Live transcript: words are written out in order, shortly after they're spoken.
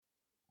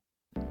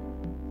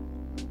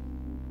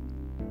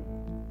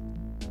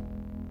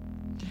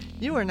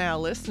You are now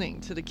listening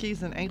to the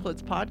Keys and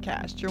Anklets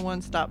podcast, your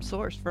one-stop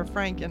source for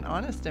frank and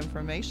honest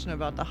information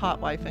about the hot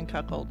wife and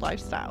cuckold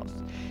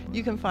lifestyles.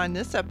 You can find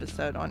this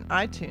episode on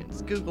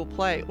iTunes, Google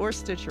Play, or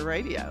Stitcher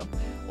Radio,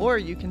 or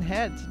you can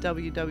head to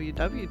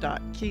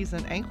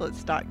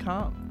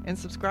www.keysandanklets.com and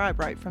subscribe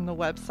right from the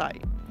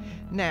website.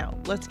 Now,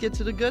 let's get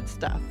to the good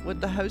stuff with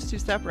the host who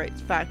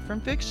separates fact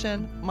from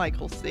fiction,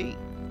 Michael C.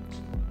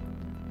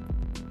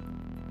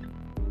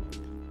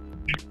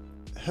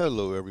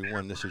 Hello,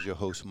 everyone. This is your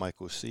host,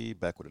 Michael C.,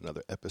 back with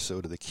another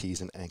episode of the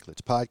Keys and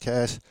Anklets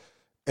podcast.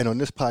 And on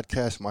this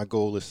podcast, my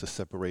goal is to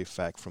separate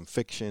fact from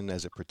fiction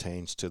as it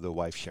pertains to the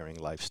wife-sharing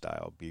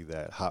lifestyle, be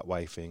that hot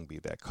wifing, be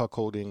that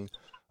cuckolding,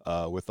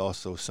 with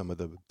also some of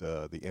the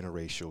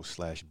interracial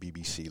 /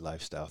 BBC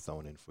lifestyle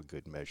thrown in for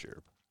good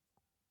measure.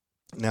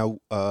 Now,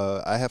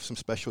 I have some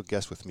special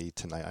guests with me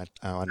tonight.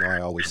 I know I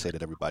always say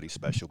that everybody's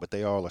special, but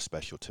they all are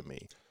special to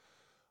me.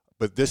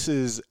 But this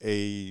is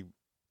a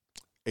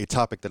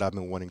topic that I've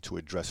been wanting to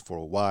address for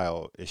a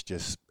while. It's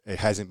just, it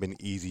hasn't been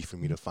easy for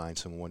me to find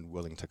someone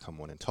willing to come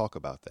on and talk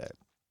about that.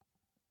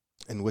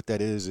 And what that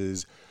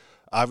is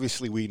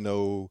obviously we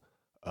know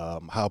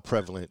how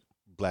prevalent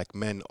black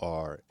men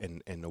are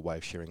in the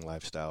wife sharing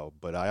lifestyle.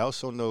 But I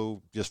also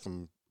know just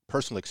from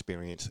personal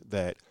experience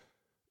that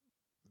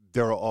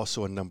there are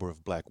also a number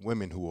of black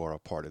women who are a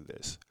part of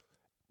this.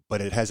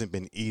 But it hasn't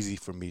been easy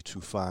for me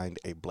to find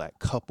a black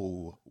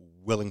couple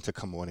willing to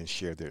come on and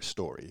share their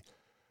story.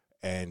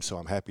 And so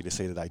I'm happy to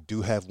say that I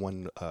do have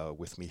one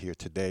with me here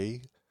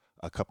today,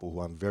 a couple who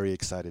I'm very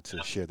excited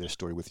to share their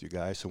story with you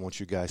guys. So won't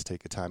you guys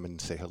take a time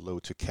and say hello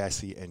to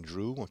Cassie and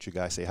Drew? Won't you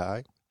guys say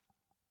hi?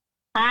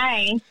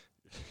 Hi.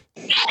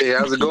 Hey,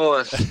 how's it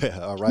going?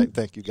 All right.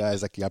 Thank you,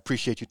 guys. I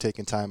appreciate you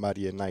taking time out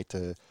of your night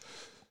to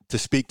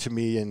speak to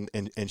me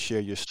and share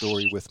your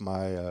story with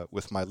my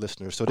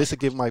listeners. So this will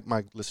give my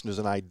listeners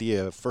an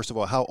idea. First of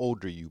all, how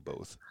old are you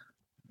both?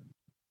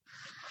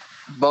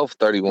 Both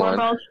 31. We're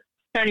both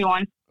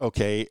 31.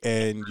 Okay,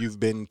 and you've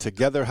been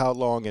together how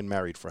long and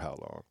married for how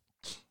long?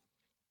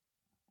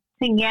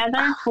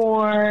 Together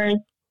for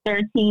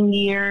 13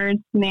 years,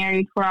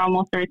 married for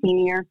almost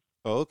 13 years.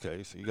 Oh,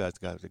 okay, so you guys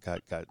got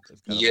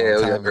Yeah, a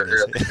long we time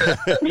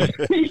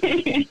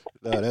in this.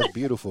 No, that's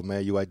beautiful,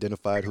 man. You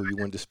identified who you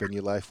wanted to spend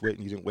your life with,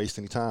 and you didn't waste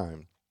any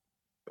time.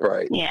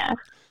 Right. Yeah.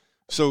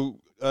 So,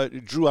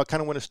 Drew, I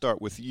kind of want to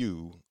start with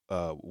you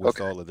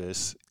with all of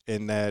this,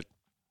 in that,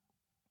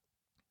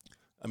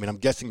 I mean, I'm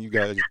guessing you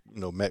guys,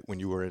 met when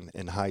you were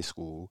in high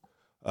school.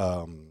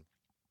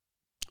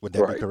 Would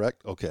that be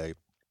correct? Okay.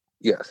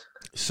 Yes.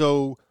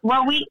 So.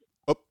 Well,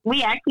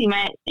 we actually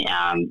met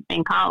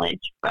in college,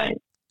 but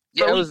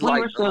yeah, it was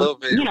like still, a little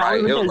bit.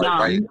 Right. It was like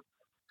right.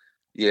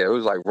 Yeah, it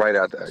was like right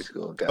after high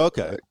school.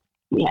 Okay.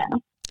 Yeah.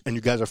 And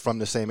you guys are from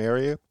the same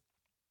area?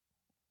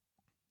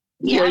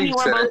 Yeah,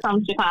 we're both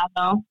from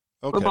Chicago.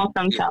 Okay. We're both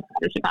from south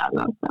side of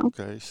Chicago. So.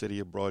 Okay, city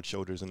of broad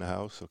shoulders in the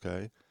house.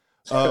 Okay.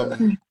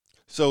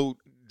 So,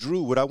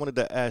 Drew, what I wanted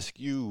to ask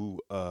you,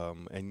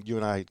 and you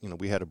and I,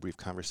 we had a brief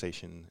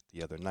conversation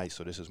the other night,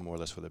 so this is more or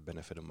less for the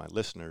benefit of my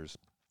listeners.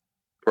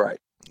 Right.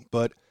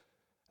 But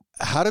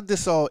how did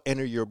this all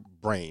enter your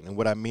brain? And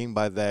what I mean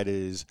by that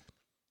is,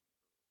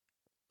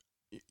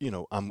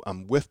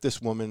 I'm with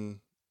this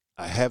woman,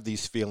 I have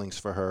these feelings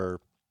for her,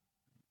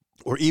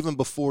 or even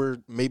before,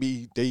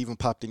 maybe they even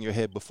popped in your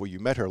head before you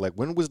met her. Like,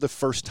 when was the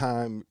first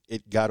time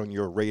it got on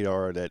your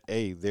radar that,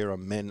 hey, there are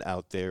men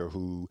out there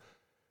who,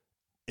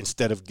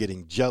 instead of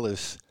getting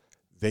jealous,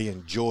 they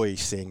enjoy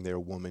seeing their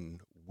woman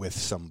with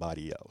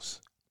somebody else?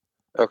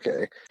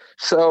 Okay.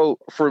 So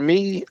for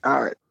me,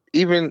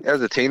 even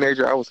as a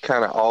teenager, I was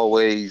kind of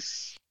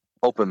always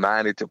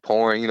open-minded to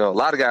porn. A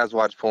lot of guys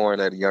watch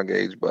porn at a young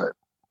age, but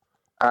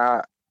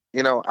I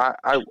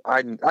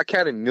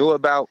kind of knew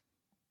about,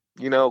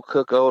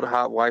 cuckold,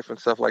 hot wife and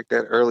stuff like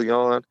that early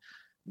on,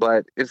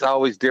 but it's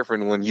always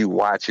different when you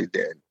watch it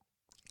than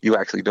you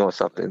actually doing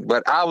something.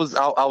 But I was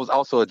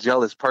also a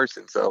jealous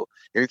person. So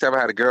anytime I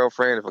had a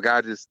girlfriend, if a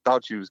guy just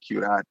thought she was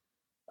cute,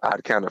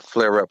 I'd kind of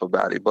flare up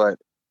about it. But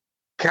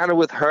kind of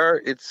with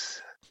her, I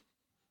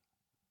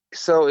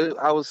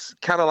was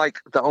kind of like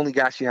the only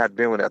guy she had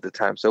been with at the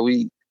time. So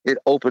it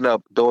opened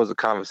up doors of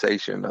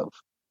conversation of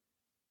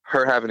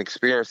her having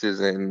experiences,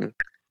 and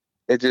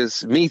it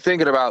just me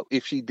thinking about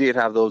if she did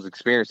have those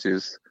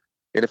experiences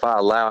and if I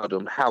allowed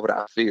them, how would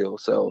I feel?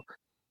 So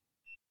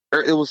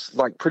it was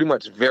like pretty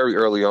much very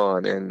early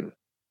on, and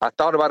I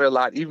thought about it a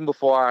lot even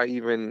before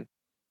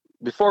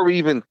we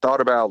even thought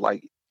about,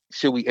 like,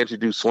 should we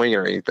introduce swinging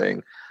or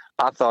anything.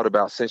 I thought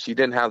about, since she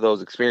didn't have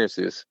those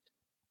experiences,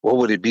 what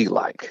would it be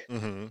like?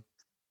 Mm-hmm.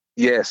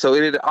 Yeah, so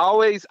I'd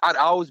always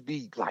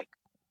be like,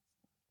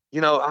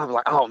 I'm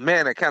like, oh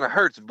man, it kind of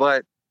hurts,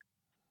 but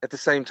at the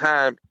same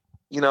time,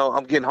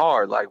 I'm getting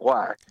hard. Like,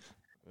 why?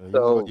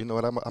 You know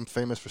what I'm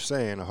famous for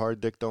saying, a hard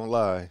dick don't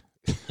lie.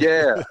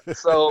 Yeah.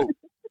 So.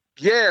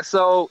 Yeah,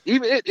 so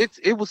even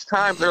it was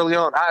times early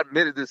on. I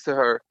admitted this to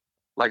her,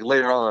 like,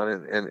 later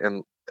on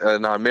in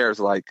our marriage.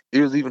 Like,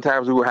 it was even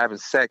times we were having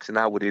sex, and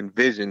I would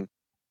envision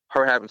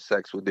her having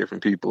sex with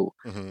different people.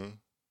 Mm-hmm.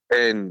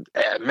 And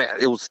man,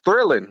 it was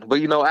thrilling.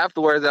 But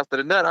afterwards, after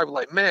the nut, I was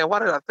like, man, why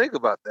did I think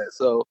about that?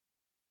 So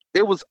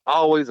it was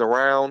always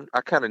around.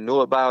 I kind of knew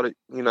about it,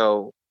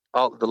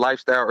 all the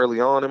lifestyle early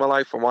on in my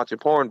life from watching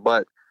porn.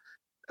 But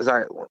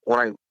when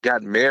I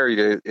got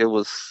married, it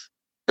was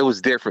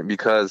different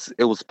because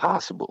it was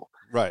possible.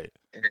 Right.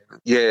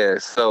 Yeah.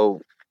 So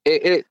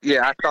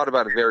I thought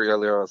about it very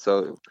early on.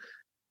 So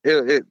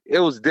it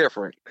was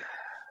different.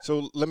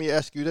 So let me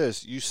ask you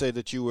this. You say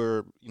that you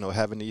were,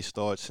 having these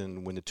thoughts,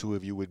 and when the two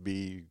of you would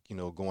be,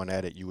 going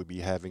at it, you would be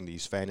having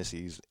these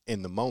fantasies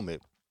in the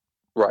moment.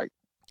 Right.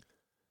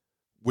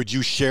 Would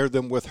you share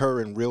them with her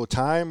in real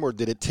time, or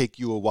did it take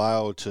you a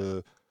while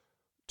to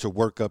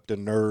work up the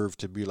nerve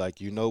to be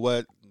like, you know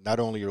what? Not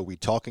only are we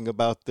talking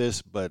about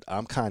this, but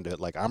I'm kind of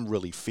like, I'm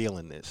really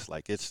feeling this.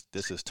 Like this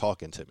is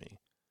talking to me.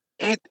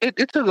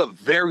 It took a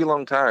very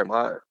long time.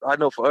 I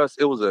know for us,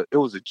 it was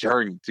a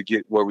journey to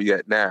get where we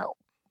at now.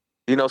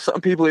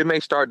 Some people, it may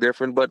start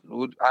different, but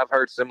I've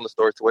heard similar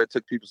stories to where it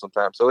took people some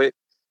time. So it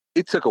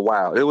took a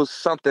while. It was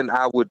something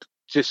I would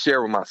just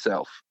share with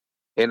myself,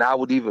 and I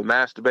would even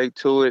masturbate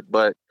to it.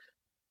 But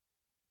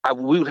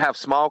we would have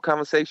small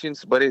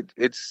conversations, but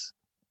it's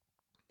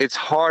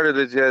harder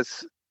to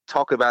just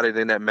talk about it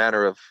in that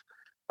manner of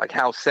like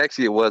how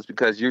sexy it was,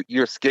 because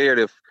you're scared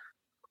of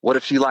what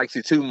if she likes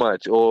it too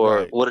much, or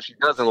Right. what if she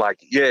doesn't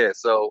like it? Yeah.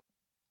 So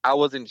I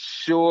wasn't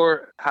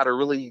sure how to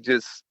really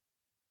just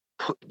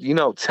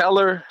tell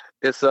her.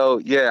 And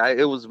so,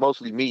 it was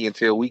mostly me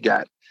until we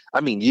got,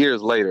 years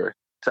later,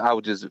 I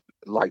would just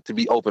like to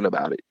be open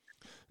about it.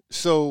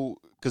 So,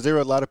 because there are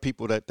a lot of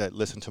people that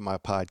listen to my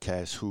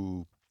podcast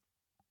who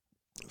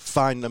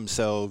find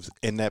themselves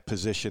in that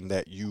position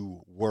that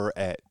you were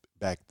at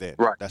back then.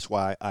 Right. That's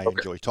why I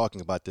enjoy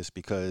talking about this,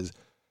 because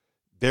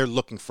they're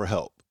looking for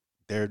help.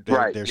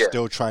 They're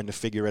still trying to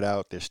figure it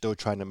out. They're still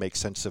trying to make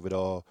sense of it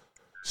all.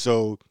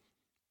 So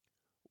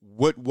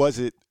what was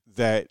it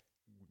that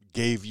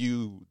gave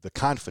you the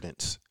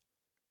confidence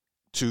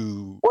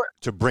to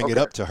bring it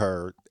up to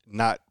her,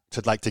 not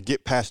to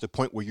get past the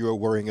point where you were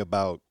worrying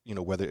about,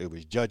 whether it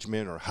was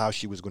judgment or how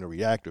she was going to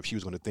react, or if she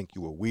was going to think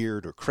you were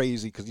weird or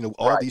crazy? Because,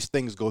 all these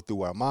things go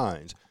through our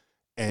minds.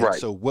 And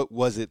so what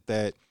was it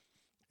that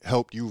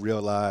helped you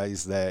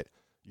realize that,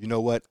 you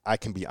know what, I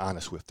can be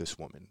honest with this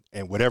woman,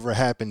 and whatever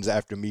happens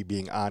after me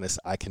being honest,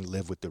 I can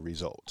live with the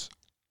results?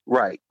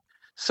 Right.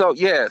 So,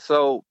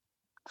 so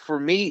for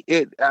me,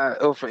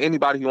 or for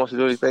anybody who wants to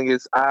do anything,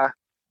 is I'm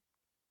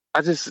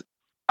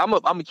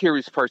a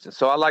curious person,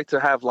 so I like to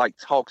have like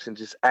talks and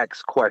just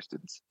ask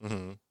questions.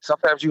 Mm-hmm.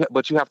 Sometimes you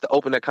have to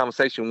open that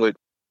conversation with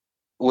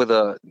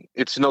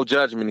it's no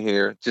judgment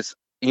here. Just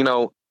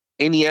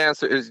any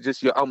answer is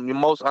just your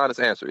most honest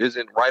answer.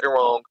 Isn't right or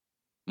wrong,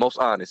 most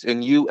honest.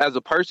 And you, as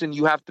a person,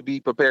 you have to be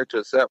prepared to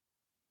accept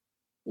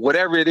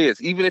whatever it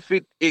is, even if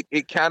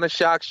it kind of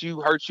shocks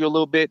you, hurts you a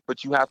little bit,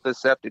 but you have to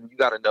accept it. And you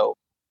got to know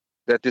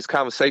that this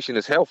conversation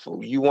is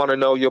helpful. You want to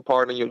know your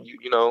partner. You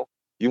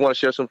want to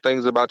share some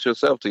things about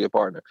yourself to your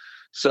partner.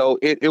 So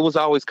it was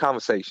always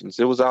conversations.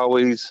 It was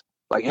always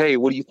like, hey,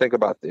 what do you think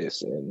about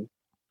this? And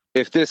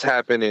if this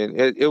happened, and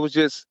it was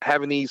just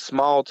having these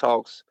small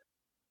talks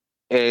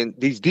and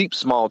these deep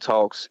small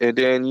talks. And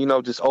then,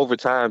 just over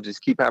time,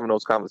 just keep having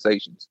those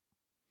conversations.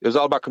 It was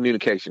all about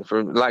communication.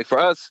 For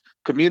us,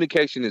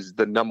 communication is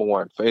the number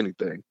one for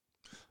anything.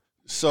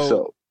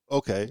 So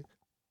okay.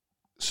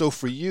 So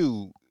for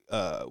you,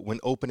 when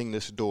opening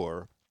this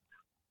door,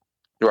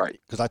 right?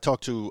 Because I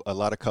talk to a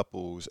lot of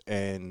couples,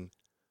 and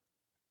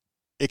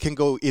it can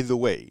go either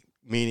way.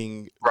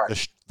 Meaning,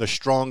 the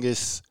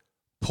strongest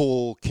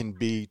pull can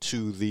be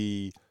to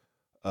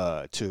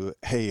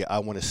hey, I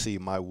want to see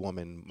my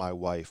woman, my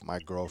wife, my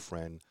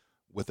girlfriend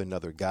with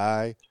another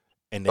guy,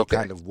 and they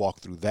kind of walk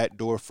through that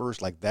door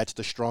first. Like, that's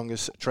the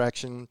strongest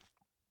attraction.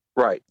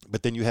 Right.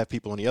 But then you have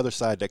people on the other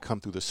side that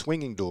come through the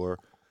swinging door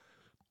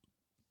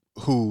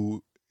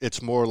who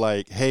it's more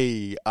like,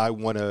 hey, I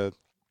want to,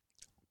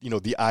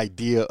 the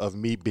idea of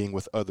me being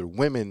with other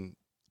women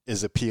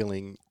is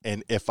appealing.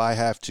 And if I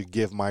have to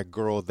give my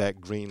girl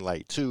that green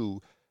light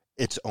too,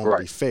 it's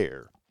only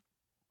fair.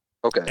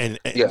 Okay.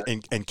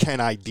 And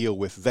can I deal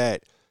with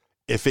that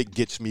if it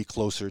gets me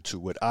closer to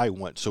what I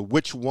want? So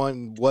which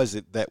one was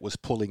it that was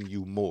pulling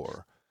you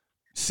more?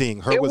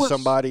 Seeing her with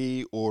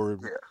somebody, or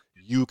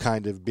you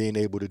kind of being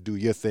able to do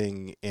your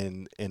thing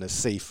in a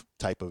safe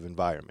type of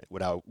environment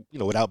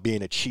without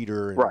being a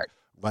cheater and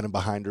running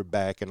behind her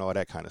back and all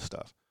that kind of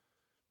stuff?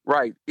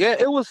 Right. Yeah,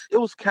 it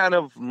was kind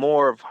of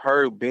more of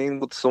her being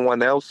with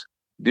someone else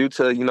due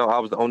to, I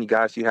was the only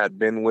guy she had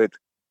been with,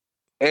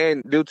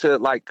 and due to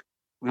like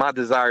my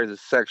desires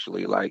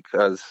sexually, like,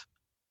 because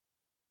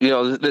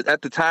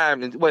at the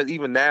time, and well,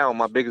 even now,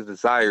 my biggest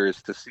desire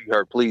is to see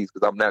her pleased,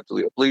 because I'm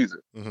naturally a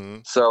pleaser. Mm-hmm.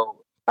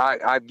 So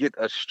I get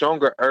a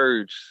stronger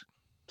urge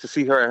to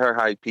see her at her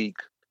high peak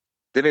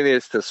than it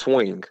is to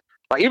swing.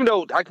 Like, even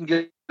though I can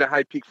get the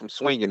high peak from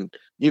swinging,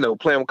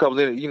 playing with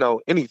couples,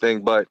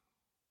 anything, but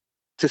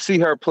to see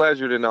her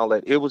pleasured and all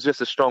that, it was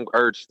just a strong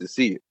urge to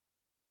see it.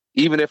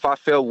 Even if I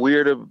felt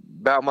weird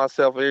about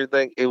myself and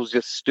everything, it was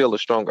just still a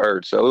strong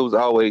urge. So it was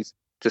always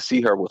to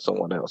see her with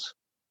someone else.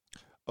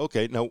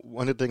 Okay. Now,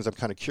 one of the things I'm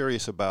kind of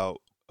curious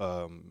about,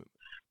 and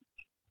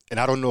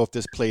I don't know if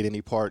this played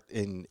any part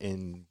in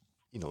in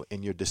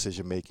your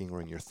decision making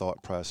or in your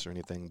thought process or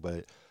anything,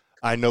 but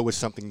I know it's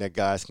something that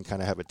guys can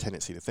kind of have a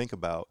tendency to think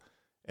about,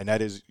 and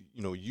that is,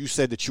 you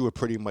said that you were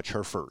pretty much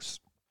her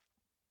first.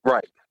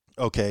 Right.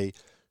 Okay.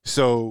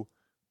 So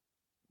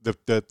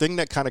the thing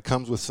that kind of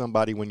comes with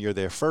somebody when you're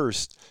there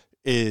first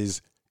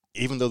is,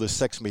 even though the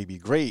sex may be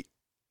great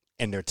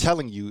and they're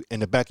telling you in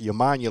the back of your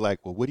mind, you're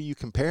like, well, what are you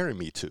comparing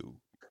me to?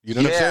 You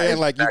know what I'm saying?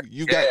 Like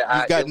you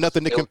got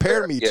nothing to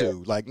compare me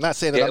to. Like, not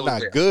saying that I'm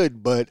not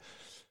good, but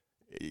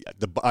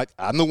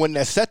I'm the one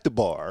that set the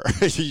bar.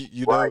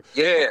 you know? Right.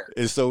 Yeah.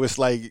 And so it's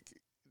like,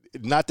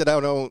 not that I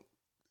don't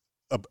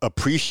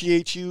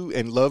appreciate you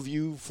and love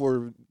you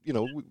for,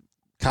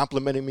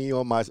 complimenting me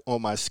on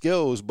my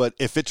skills, but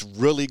if it's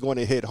really going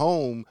to hit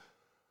home,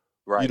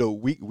 right,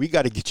 we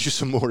got to get you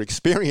some more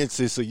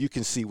experiences so you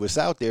can see what's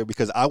out there,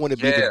 because I want to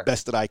be the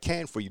best that I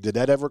can for you. Did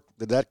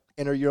that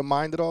enter your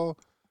mind at all?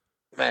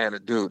 Man,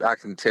 dude, I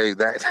can tell you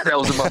that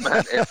was in my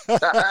mind.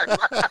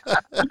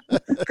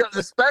 Because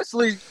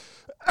especially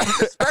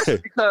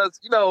because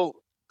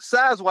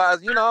size-wise,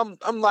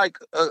 I'm like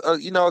a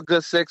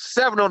good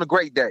 6'7" on a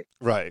great day.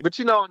 Right. But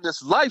in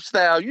this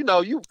lifestyle,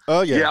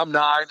 I'm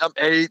 9, I'm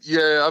 8,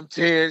 I'm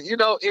 10,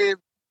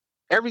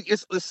 and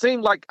it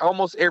seemed like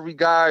almost every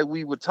guy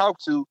we would talk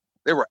to,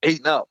 they were 8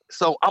 and up.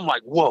 So I'm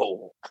like,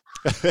 whoa.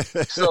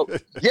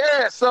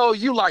 So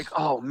you like,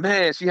 oh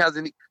man, she has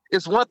any.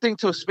 It's one thing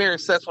to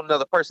experience sex with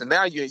another person.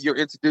 Now you're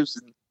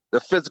introducing the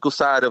physical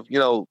side of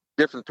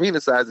different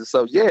penis sizes.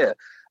 So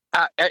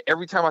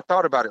every time I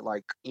thought about it,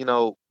 like,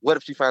 what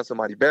if she finds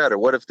somebody better?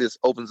 What if this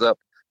opens up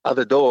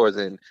other doors?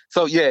 And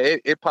so,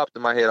 it popped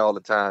in my head all the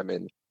time.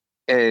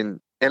 And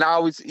I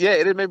always,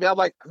 it made me, I'm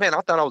like, man, I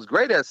thought I was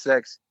great at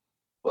sex,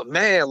 but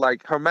man,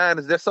 like, her mind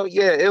is there. So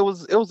it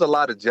was a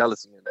lot of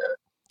jealousy in there.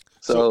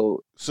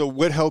 So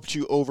what helped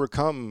you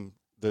overcome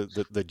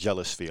the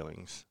jealous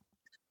feelings?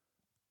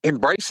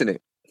 Embracing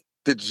it.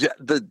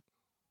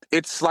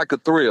 It's like a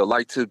thrill,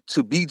 like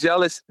to be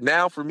jealous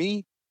now for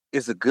me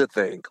is a good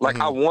thing. Like,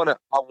 I want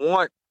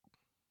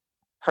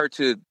her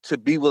to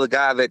be with a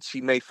guy that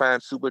she may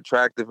find super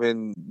attractive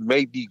and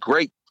may be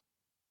great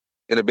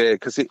in a bed,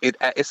 because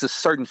it's a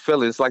certain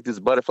feeling. It's like this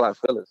butterfly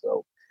feeling.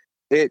 So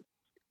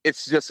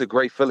it's just a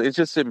great feeling. It's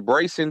just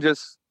embracing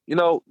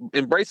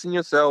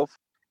yourself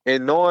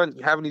and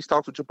having these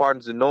talks with your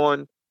partners and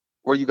knowing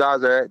where you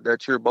guys are at,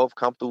 that you're both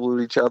comfortable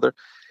with each other,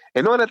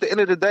 and knowing at the end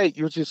of the day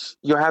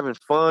you're having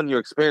fun, you're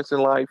experiencing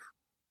life.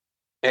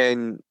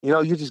 And,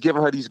 you're just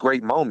giving her these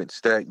great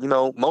moments that,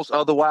 most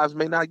other wives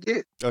may not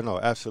get. Oh, no,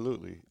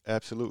 absolutely.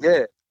 Absolutely.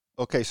 Yeah.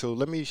 Okay, so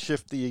let me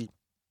shift the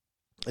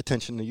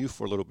attention to you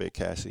for a little bit,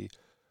 Cassie.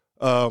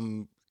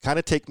 Kind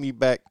of take me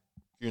back,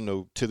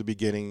 to the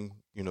beginning.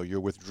 You're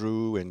with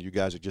Drew and you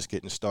guys are just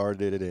getting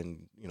started.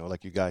 And,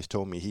 like you guys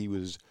told me, he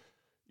was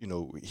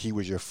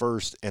your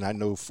first. And I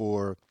know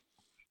for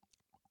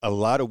a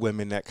lot of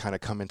women that kind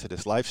of come into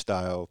this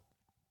lifestyle,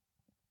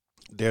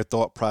 their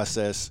thought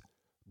process,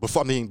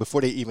 before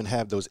they even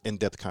have those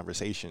in-depth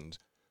conversations,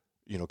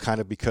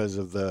 kind of because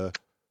of the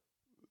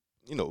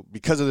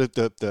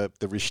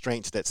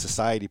restraints that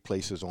society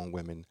places on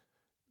women,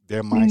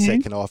 their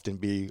mindset can often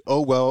be,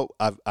 oh well,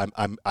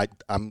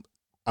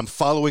 I'm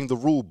following the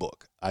rule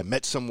book. I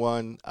met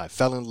someone, I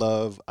fell in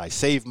love, I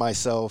saved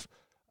myself,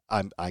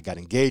 I got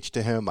engaged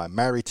to him, I'm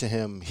married to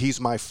him, he's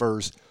my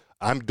first.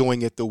 I'm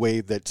doing it the way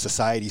that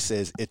society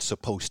says it's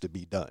supposed to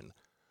be done.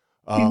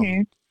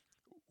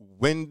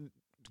 When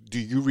do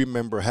you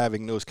remember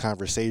having those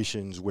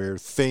conversations where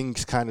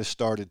things kind of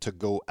started to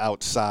go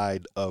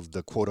outside of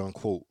the quote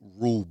unquote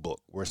rule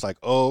book, where it's like,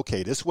 oh,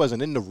 okay, this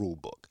wasn't in the rule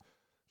book?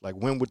 Like,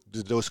 when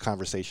did those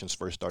conversations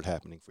first start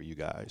happening for you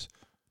guys?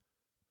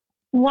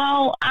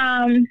 Well,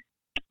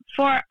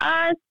 for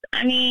us,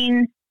 I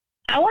mean,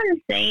 I want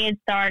to say it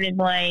started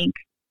like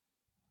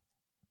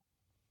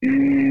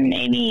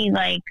maybe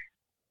like,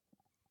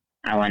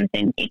 I want to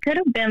say it could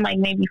have been like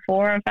maybe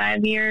 4 or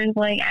 5 years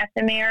like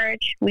after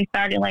marriage. We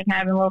started like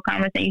having little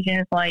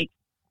conversations like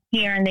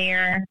here and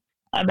there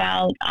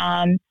about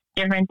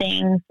different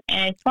things.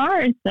 And as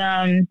far as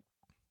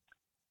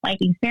like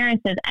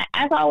experiences,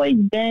 I've always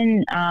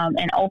been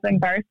an open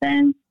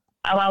person.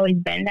 I've always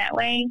been that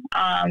way.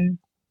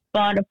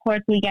 But of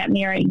course we got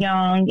married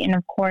young, and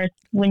of course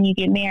when you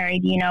get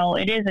married,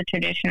 it is a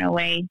traditional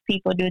way.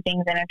 People do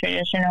things in a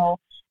traditional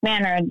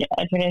manner,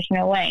 a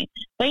traditional way.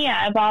 But yeah,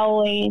 I've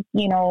always,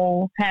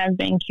 have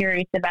been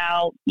curious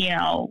about,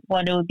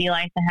 what it would be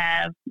like to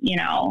have,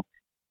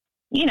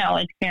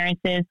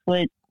 experiences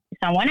with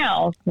someone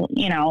else,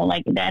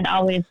 like that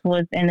always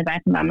was in the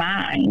back of my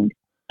mind.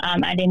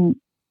 I didn't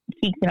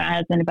speak to my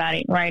husband about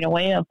it right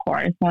away, of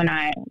course, when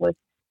I was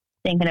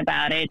thinking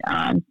about it.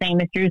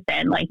 Same as Drew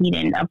said, like he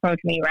didn't approach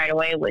me right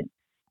away with,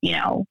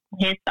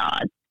 his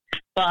thoughts.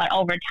 But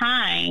over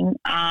time,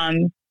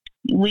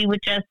 we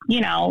would just,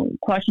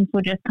 questions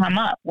would just come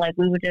up. Like,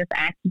 we would just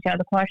ask each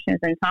other questions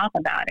and talk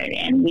about it.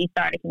 And we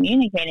started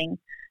communicating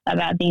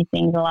about these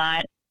things a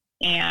lot.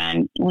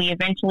 And we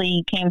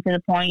eventually came to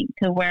the point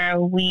to where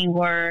we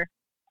were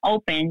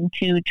open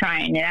to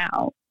trying it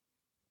out.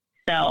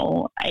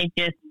 So it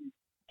just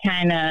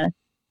kind of,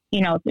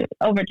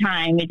 over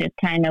time, it just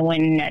kind of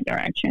went in that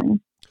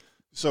direction.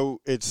 So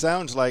it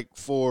sounds like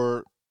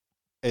for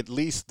at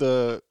least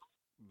the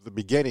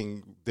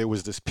beginning, there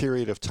was this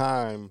period of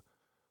time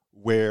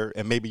where,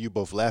 and maybe you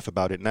both laugh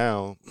about it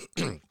now,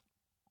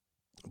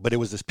 but it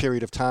was this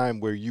period of time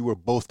where you were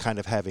both kind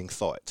of having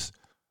thoughts,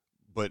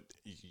 but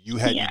you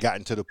hadn't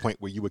gotten to the point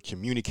where you were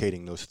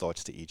communicating those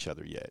thoughts to each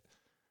other yet,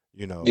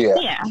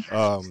 Yeah.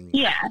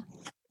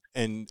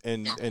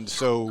 And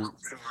so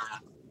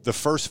the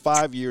first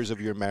 5 years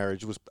of your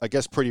marriage was, I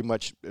guess, pretty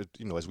much,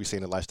 as we say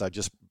in the lifestyle,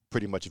 just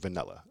pretty much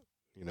vanilla,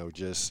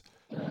 just.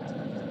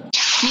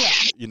 Yeah.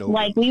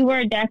 Like, we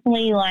were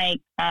definitely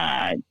like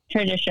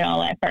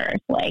traditional at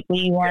first. Like,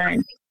 we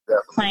weren't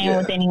playing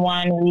with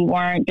anyone. We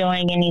weren't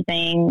doing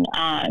anything.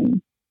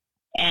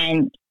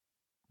 And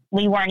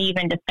we weren't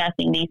even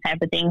discussing these type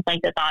of things,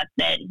 like the thoughts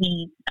that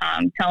he's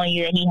telling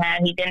you that he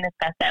had. He didn't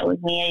discuss that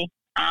with me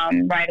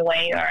right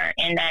away or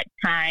in that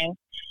time.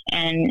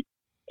 And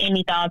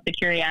any thoughts or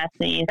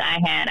curiosities I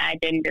had, I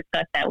didn't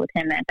discuss that with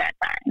him at that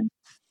time.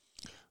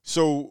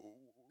 So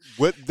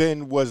what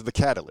then was the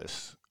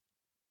catalyst?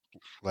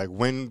 Like,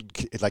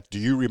 do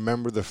you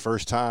remember the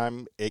first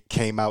time it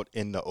came out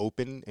in the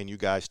open and you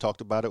guys talked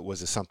about it?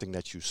 Was it something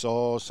that you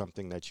saw,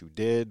 something that you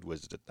did?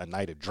 Was it a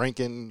night of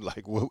drinking?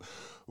 Like, what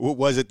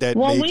was it that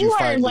made you finally... Well, we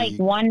were, like,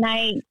 one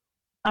night...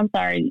 I'm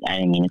sorry, I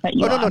didn't mean to cut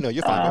you off. No,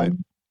 you're fine. Go ahead.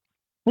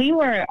 We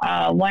were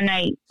one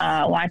night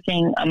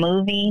watching a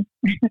movie.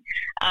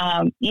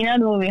 The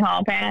movie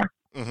Hall Pass?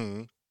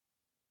 Mm-hmm.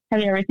 Have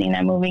you ever seen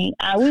that movie?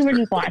 We were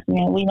just watching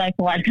it. We like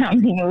to watch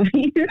comedy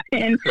movies.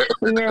 And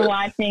we were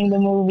watching the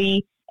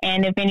movie.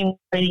 And if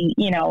anybody,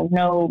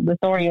 know the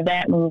story of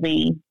that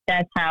movie,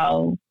 that's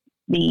how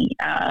the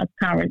that's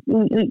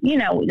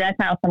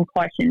how some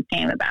questions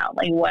came about,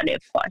 like what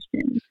if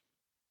questions.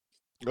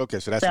 Okay,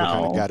 so that's what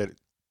kind of got it.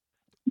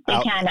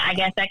 I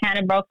guess that kind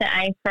of broke the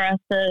ice for us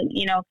to,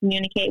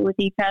 communicate with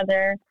each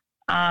other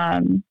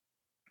about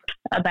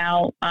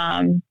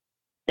the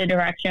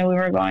direction we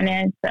were going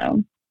in.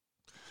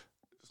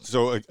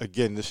 So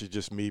again, this is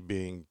just me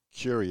being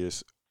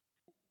curious.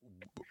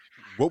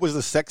 What was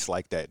the sex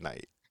like that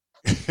night?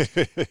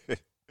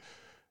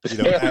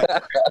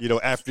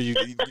 After you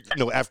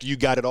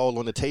got it all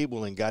on the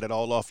table and got it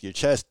all off your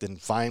chest, and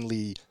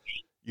finally,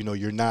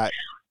 you're not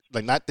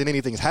that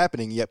anything's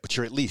happening yet, but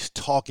you're at least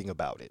talking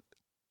about it.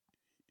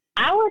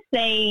 I would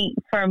say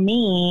for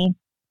me,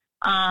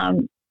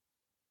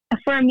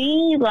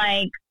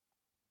 like,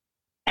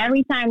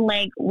 every time,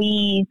 like,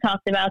 we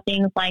talked about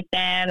things like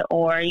that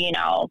or,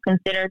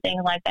 consider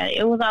things like that,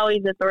 it was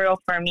always a thrill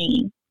for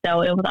me.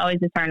 So it was always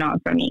a turn on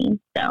for me.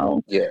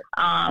 So,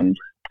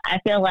 I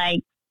feel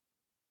like,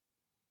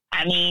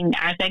 our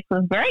sex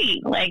was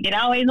great. Like, it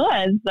always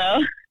was.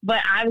 So,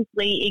 but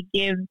obviously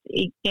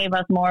it gave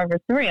us more of a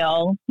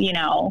thrill,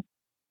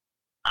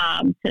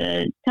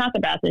 to talk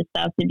about this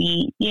stuff, to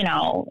be,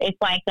 it's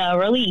like a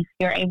relief.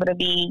 You're able to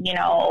be,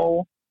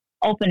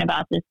 open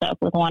about this stuff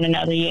with one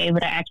another. You're able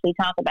to actually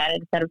talk about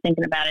it instead of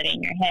thinking about it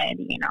in your head,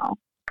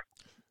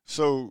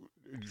 So,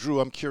 Drew,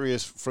 I'm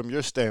curious from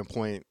your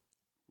standpoint,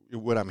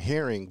 what I'm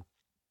hearing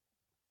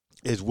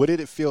is, what did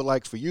it feel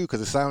like for you?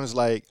 Because it sounds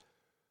like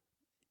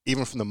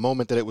even from the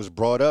moment that it was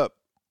brought up,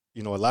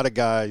 a lot of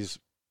guys,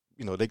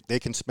 they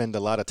can spend a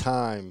lot of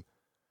time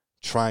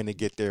trying to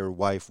get their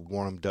wife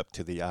warmed up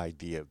to the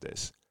idea of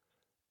this.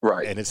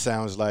 Right. And it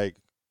sounds like,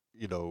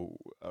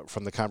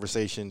 from the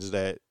conversations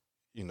that,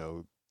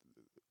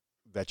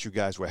 that you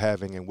guys were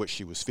having and what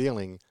she was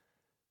feeling,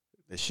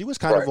 that she was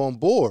kind of on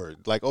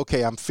board. Like,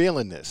 okay, I'm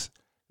feeling this,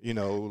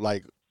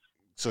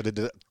 so did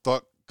the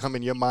thought come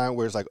in your mind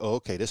where it's like, oh,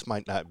 okay, this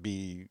might not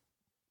be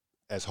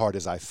as hard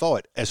as I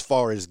thought, as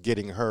far as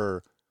getting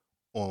her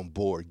on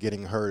board,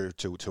 getting her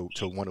to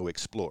want to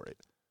explore it?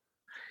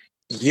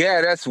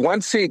 Yeah, that's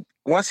once it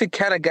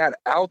kind of got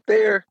out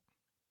there,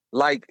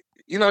 like,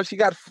 she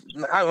got,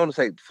 I don't want to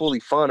say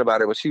fully fun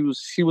about it, but she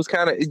was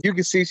kind of, you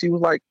can see she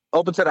was like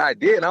open to the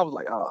idea, and I was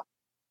like, oh.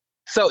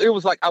 So it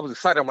was like, I was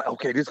excited. I'm like,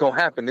 okay, this is gonna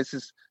happen. This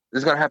is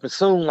gonna happen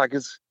soon. Like,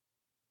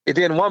 and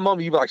then one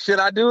moment you be like, should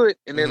I do it?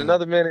 And then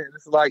another minute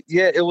it's like,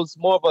 yeah, it was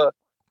more of a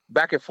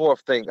back and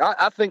forth thing.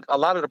 I think a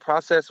lot of the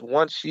process,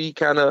 once she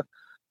kind of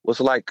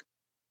was like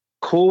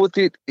cool with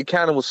it, it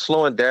kind of was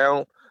slowing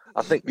down.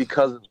 I think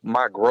because of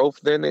my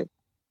growth in it,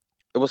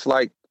 it was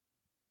like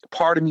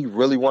part of me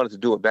really wanted to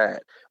do it bad.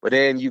 But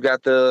then you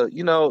got the,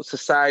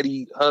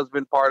 society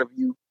husband part of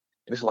you.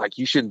 And it's like,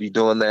 you shouldn't be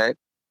doing that.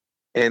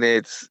 And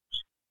it's,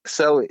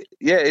 so,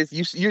 yeah,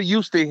 you're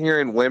used to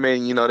hearing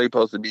women, they're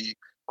supposed to be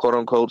quote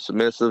unquote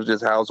submissive,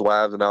 just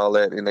housewives and all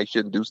that, and they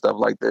shouldn't do stuff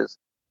like this.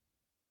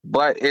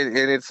 But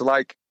it's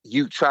like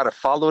you try to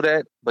follow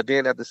that, but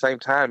then at the same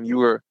time,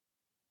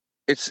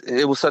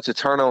 it was such a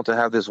turn on to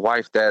have this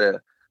wife that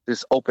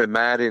just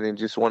open-minded and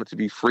just wanted to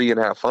be free and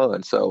have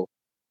fun. So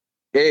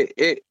I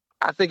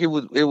think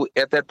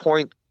at that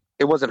point,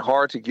 it wasn't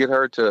hard to get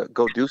her to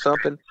go do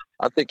something.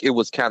 I think it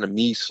was kind of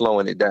me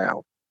slowing it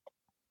down.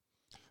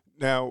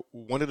 Now,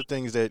 one of the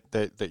things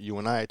that you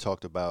and I had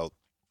talked about,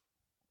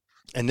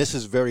 and this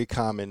is very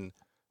common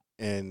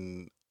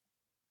in,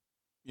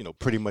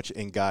 pretty much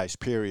in guys,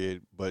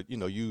 period, but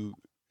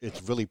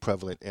it's really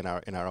prevalent in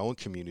our own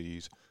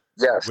communities.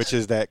 Yes. Which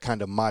is that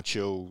kind of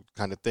macho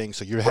kind of thing.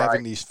 So you're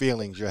having these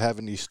feelings, you're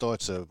having these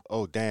thoughts of,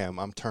 oh damn,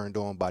 I'm turned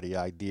on by the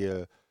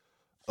idea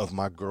of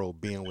my girl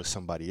being with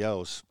somebody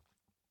else.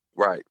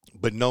 Right.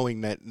 But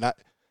knowing that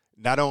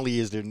not only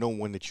is there no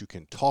one that you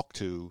can talk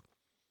to,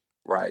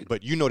 right,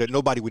 but that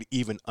nobody would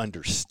even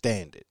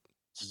understand it.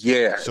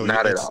 Yeah, so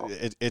not at all.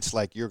 It's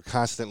like you're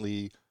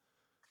constantly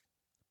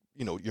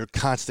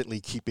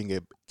keeping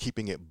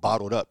it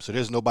bottled up. So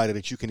there's nobody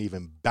that you can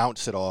even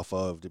bounce it off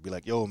of to be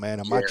like, yo, man,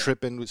 am I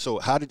tripping? So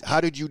how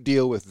did you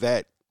deal with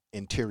that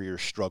interior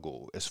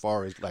struggle as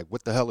far as like,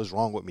 what the hell is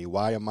wrong with me?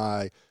 Why am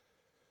I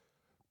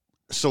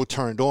so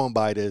turned on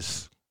by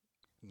this,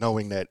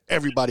 knowing that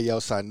everybody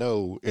else I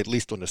know, at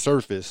least on the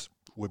surface,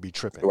 would be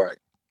tripping? Right.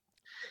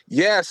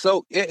 Yeah.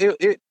 So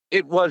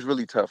it was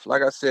really tough.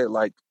 Like I said,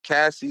 like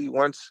Cassie,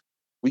 once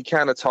we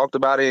kind of talked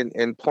about it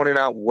and pointed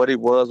out what it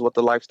was, what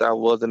the lifestyle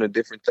was, and the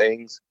different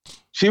things,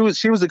 she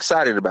was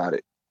excited about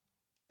it.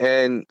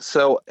 And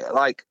so,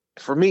 like,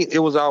 for me, it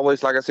was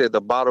always, like I said,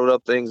 the bottled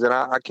up things. And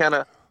I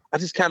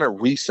just kind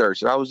of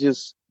researched. I was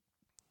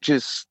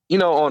just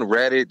on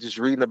Reddit, just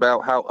reading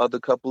about how other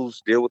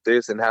couples deal with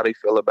this and how they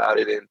feel about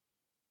it. And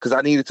because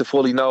I needed to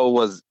fully know,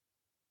 was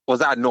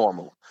I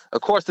normal? Of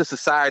course, the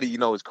society,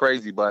 is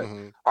crazy, but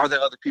are there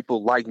other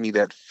people like me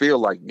that feel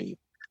like me?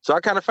 So I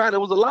kind of found it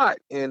was a lot.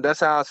 And that's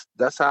how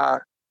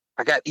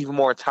I got even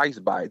more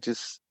enticed by it.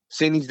 Just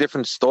seeing these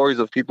different stories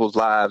of people's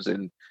lives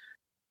and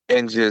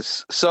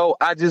just, so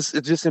I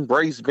just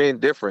embraced being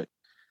different.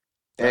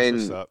 That's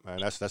what's up, man.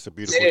 That's a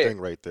beautiful thing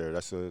right there.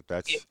 That's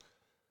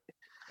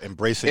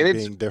embracing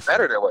being different.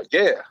 Better that way.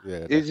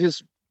 Yeah. It's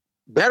just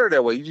better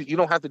that way. You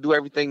don't have to do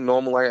everything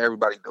normal like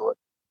everybody do it.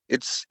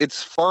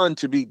 It's fun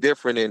to be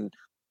different and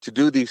to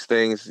do these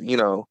things,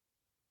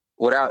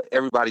 without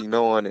everybody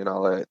knowing and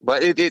all that.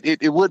 But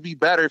it would be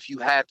better if you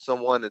had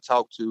someone to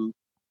talk to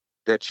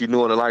that you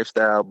knew in the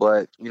lifestyle.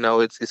 But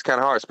it's kind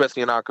of hard,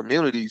 especially in our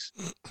communities.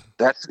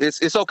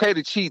 It's okay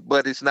to cheat,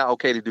 but it's not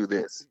okay to do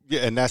this.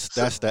 Yeah, and that's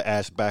the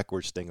ass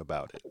backwards thing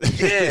about it.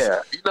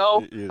 Yeah,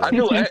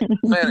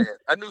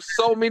 I knew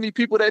so many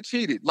people that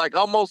cheated, like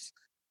almost.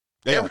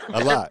 Yeah,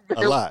 a lot, a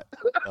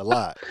whole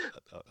lot.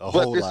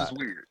 But this is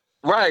weird,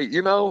 right?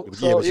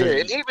 So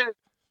and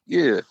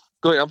even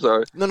Go ahead. I'm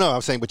sorry. No.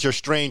 I'm saying, but you're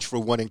strange for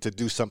wanting to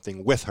do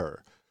something with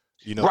her,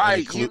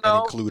 right? And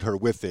include her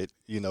with it,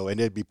 And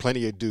there'd be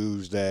plenty of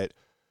dudes that,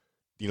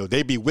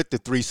 they'd be with the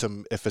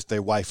threesome if it's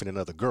their wife and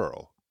another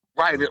girl.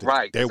 Right.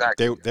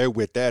 Exactly. They're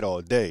with that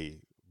all day.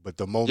 But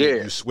the moment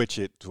you switch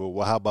it to,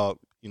 well, how about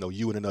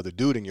you and another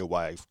dude and your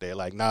wife? They're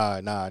like,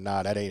 nah,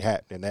 that ain't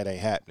happening. That ain't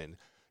happening.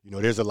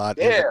 There's a lot.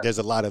 There's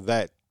a lot of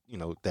that.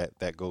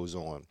 That goes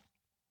on.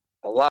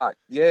 A lot,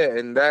 yeah,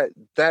 and that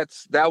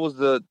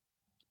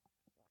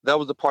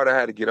was the part I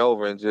had to get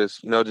over and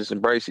just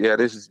embrace. Yeah,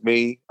 this is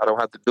me. I don't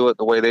have to do it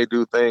the way they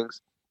do things.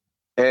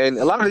 And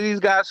a lot of these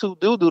guys who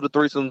do the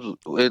threesomes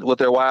with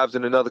their wives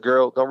and another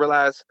girl don't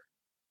realize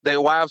their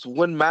wives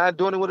wouldn't mind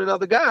doing it with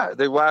another guy.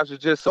 Their wives are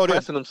just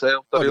suppressing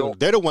themselves. So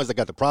they're the ones that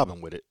got the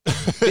problem with it.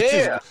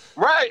 Yeah,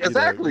 right,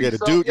 exactly.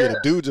 The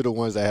dudes are the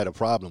ones that had a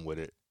problem with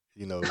it.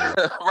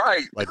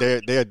 Right. Like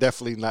they're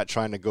definitely not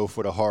trying to go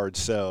for the hard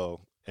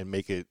sell and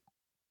make it,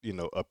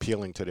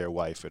 appealing to their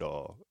wife at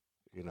all.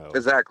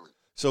 Exactly.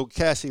 So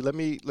Cassie, let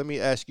me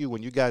ask you,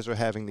 when you guys are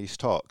having these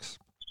talks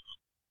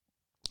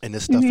and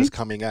this stuff is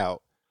coming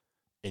out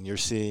and you're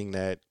seeing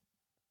that,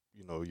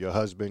 your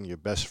husband, your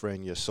best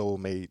friend, your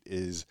soulmate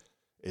is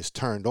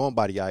turned on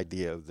by the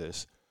idea of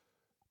this.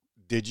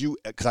 Did you,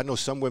 because I know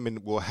some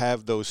women will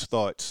have those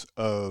thoughts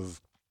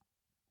of,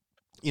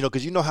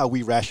 because how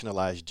we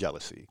rationalize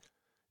jealousy,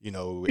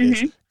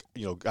 it's,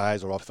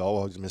 guys are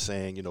always been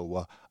saying,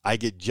 well, I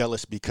get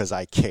jealous because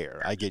I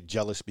care. I get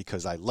jealous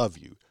because I love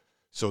you.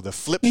 So the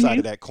flip side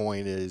of that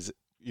coin is,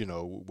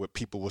 what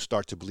people will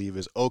start to believe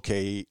is,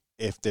 okay,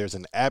 if there's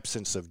an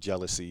absence of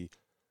jealousy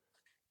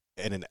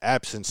and an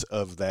absence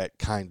of that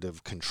kind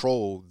of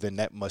control, then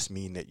that must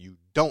mean that you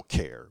don't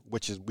care,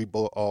 which is, we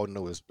both all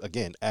know is,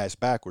 again, ass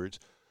backwards,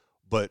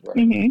 but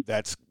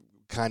that's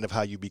kind of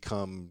how you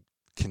become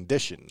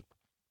conditioned.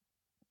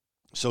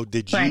 So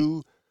did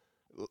you,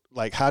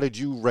 how did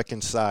you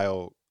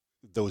reconcile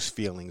those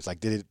feelings? Like,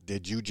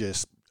 did you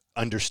just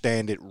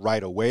understand it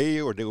right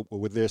away, or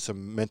were there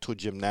some mental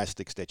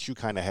gymnastics that you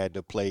kind of had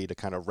to play to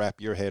kind of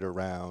wrap your head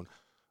around,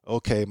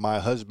 okay, my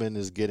husband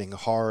is getting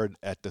hard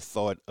at the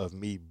thought of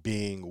me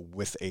being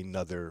with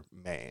another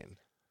man?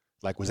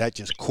 Like, was that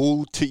just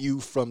cool to you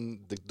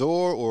from the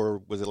door,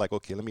 or was it like,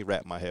 okay, let me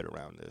wrap my head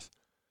around this?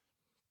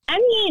 I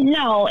mean,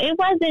 no, it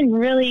wasn't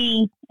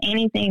really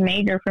anything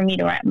major for me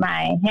to wrap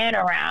my head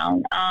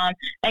around.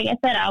 Like I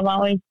said, I've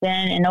always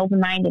been an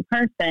open-minded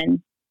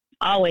person,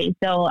 always.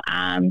 So,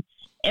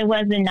 it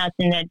wasn't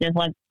nothing that just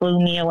like blew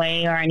me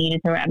away or I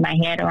needed to wrap my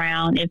head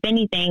around. If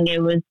anything,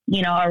 it was,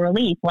 a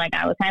relief. Like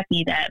I was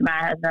happy that my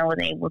husband was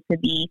able to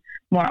be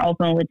more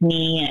open with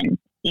me and,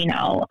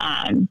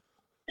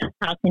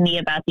 talk to me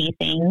about these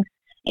things.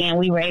 And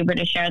we were able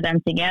to share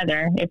them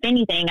together. If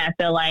anything, I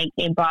feel like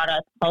it brought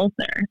us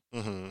closer.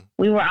 Mm-hmm.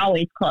 We were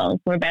always close.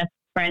 We're best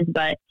friends,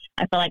 but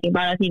I feel like it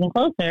brought us even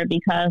closer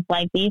because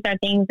like these are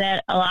things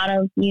that a lot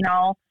of,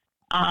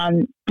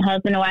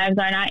 husband and wives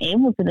are not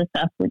able to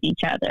discuss with each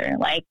other.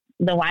 Like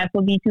the wife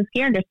would be too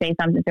scared to say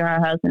something to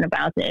her husband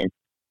about this,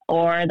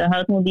 or the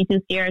husband would be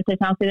too scared to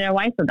talk to their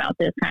wife about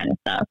this kind of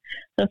stuff.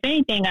 So if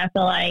anything, I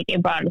feel like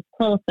it brought us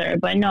closer,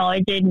 but no,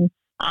 it didn't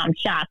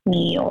shock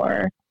me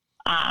or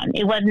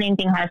it wasn't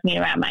anything hard for me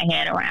to wrap my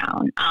head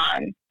around.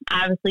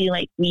 Obviously,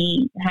 like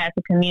we had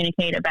to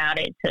communicate about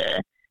it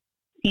to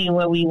see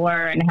where we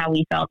were and how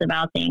we felt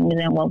about things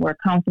and what we're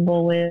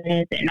comfortable with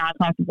and not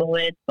comfortable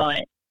with.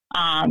 But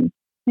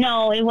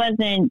no, it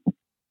wasn't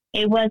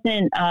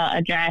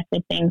a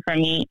drastic thing for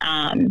me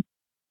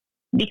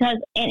because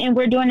and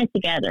we're doing it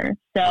together.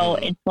 So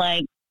it's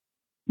like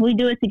we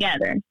do it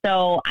together.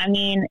 So I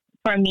mean,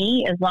 for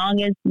me, as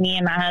long as me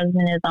and my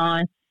husband is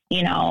on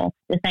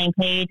the same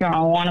page or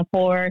on one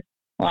accord,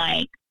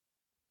 like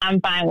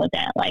I'm fine with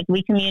that. Like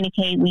we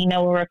communicate, we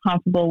know what we're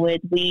comfortable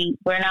with.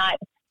 We're not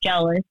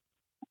jealous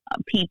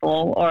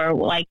people or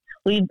like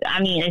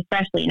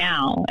especially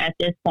now at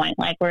this point,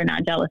 like we're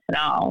not jealous at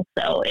all.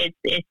 So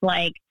it's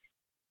like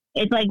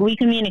we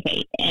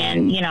communicate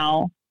and,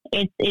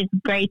 it's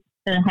great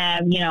to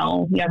have,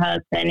 your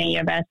husband and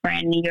your best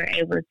friend and you're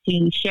able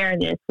to share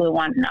this with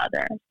one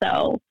another.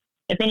 So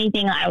if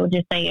anything, I would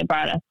just say it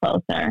brought us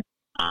closer.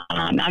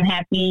 I'm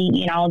happy,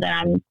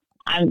 that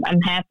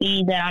I'm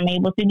happy that I'm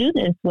able to do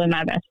this with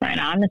my best friend,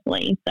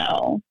 honestly.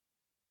 So,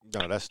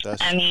 no,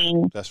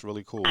 that's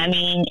really cool. I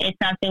mean, it's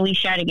something we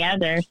share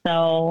together.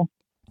 So,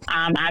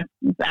 I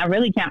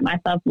really count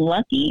myself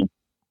lucky.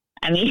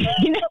 I mean,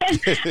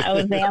 I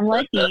would say I'm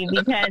lucky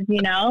because,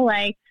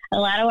 like a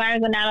lot of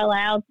wives are not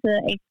allowed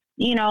to,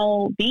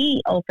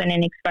 be open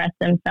and express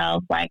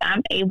themselves. Like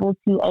I'm able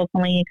to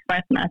openly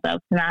express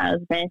myself to my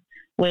husband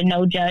with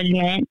no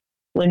judgment,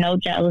 with no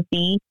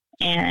jealousy,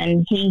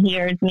 and he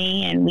hears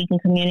me and we can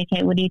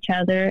communicate with each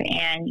other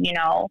and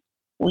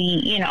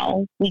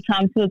we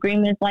come to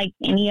agreements like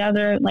any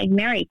other like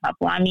married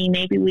couple. I mean,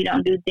 maybe we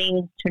don't do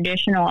things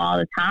traditional all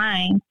the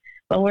time,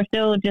 but we're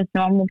still just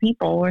normal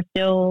people. We're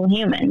still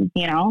humans,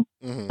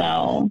 Mm-hmm.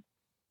 So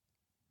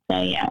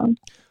yeah.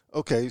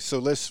 Okay, so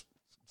let's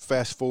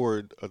fast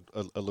forward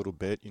a little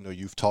bit.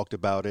 You've talked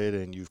about it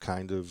and you've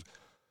kind of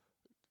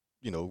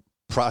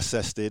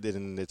processed it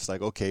and it's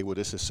like, okay, well,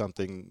 this is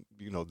something,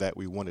 that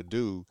we want to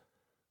do.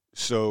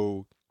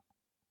 So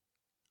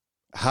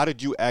how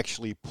did you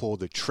actually pull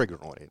the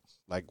trigger on it?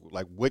 Like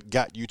what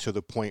got you to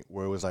the point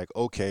where it was like,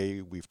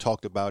 okay, we've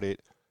talked about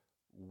it.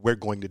 We're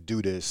going to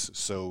do this.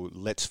 So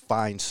let's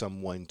find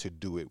someone to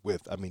do it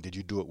with. I mean, did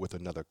you do it with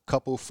another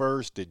couple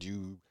first? Did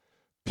you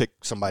pick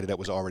somebody that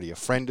was already a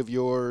friend of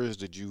yours?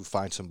 Did you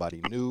find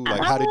somebody new?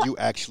 Like, how did you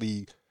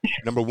actually,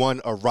 number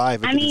one,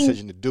 arrive at the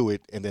decision to do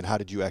it? And then how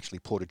did you actually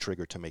pull the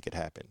trigger to make it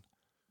happen?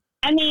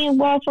 I mean,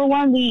 well, for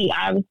one, we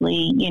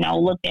obviously,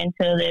 looked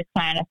into this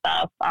kind of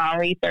stuff,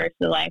 researched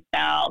the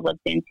lifestyle,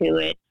 looked into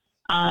it.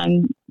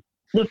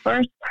 The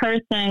first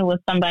person was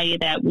somebody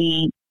that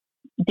we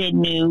did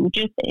knew.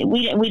 Just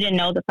we didn't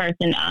know the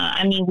person.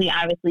 I mean, we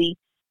obviously,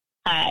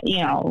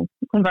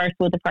 conversed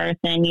with the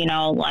person,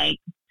 like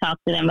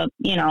talked to them,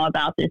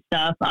 about this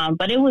stuff.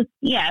 But it was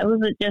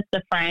just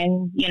a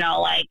friend,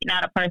 like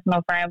not a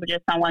personal friend, but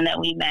just someone that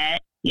we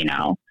met,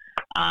 But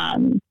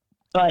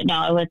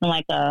no, it wasn't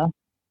like a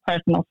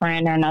personal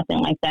friend or nothing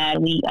like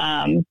that. We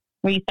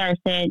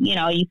researched it. You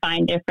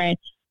find different,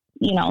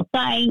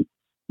 sites.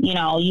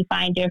 You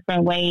find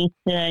different ways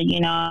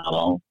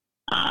to,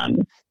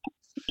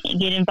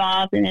 get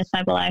involved in this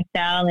type of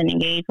lifestyle and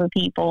engage with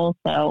people.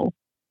 So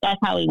that's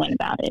how we went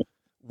about it.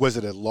 Was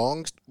it a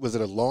long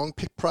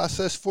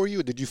process for you,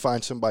 or did you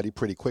find somebody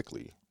pretty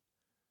quickly?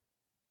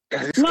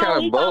 It's no,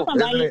 kind we of both, found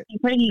somebody isn't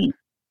it? pretty.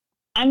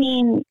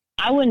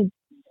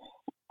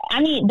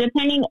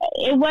 Depending,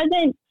 it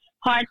wasn't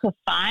hard to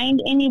find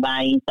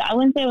anybody. So I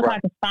wouldn't say it was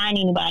hard to find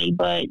anybody,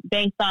 but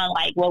based on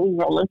like what we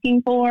were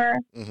looking for,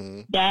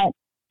 mm-hmm. that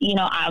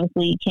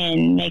obviously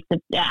makes the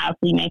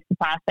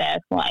process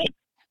like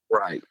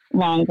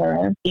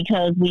longer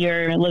because we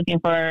are looking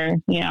for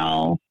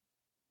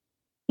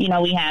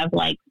we have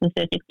like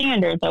specific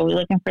standards, or we're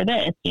looking for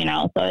this,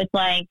 so it's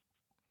like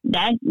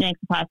that makes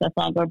the process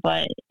longer,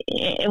 but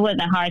it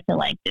wasn't hard to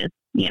like just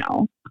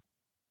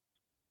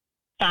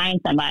find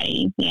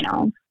somebody.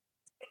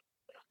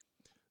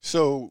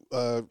 So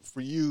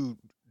for you,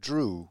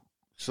 Drew,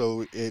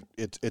 so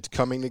it's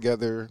coming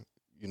together.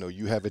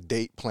 You have a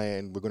date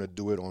planned. We're going to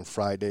do it on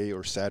Friday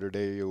or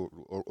Saturday or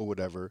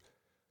whatever.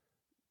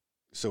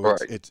 So Right.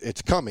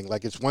 it's coming.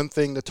 Like, it's one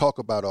thing to talk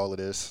about all of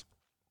this.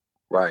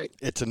 Right.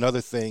 It's another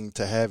thing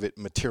to have it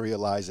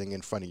materializing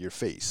in front of your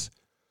face.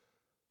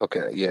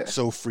 Okay. Yeah.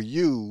 So for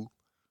you,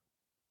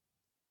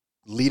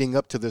 leading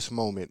up to this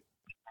moment,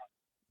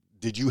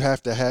 did you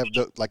have to have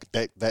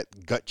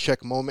that gut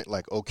check moment?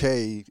 Like,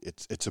 okay,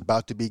 it's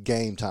about to be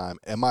game time.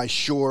 Am I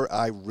sure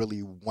I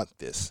really want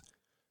this?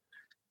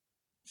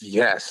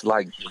 Yes,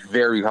 like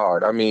very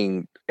hard. I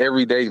mean,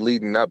 every day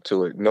leading up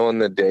to it, knowing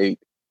the date.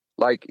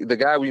 Like the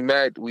guy we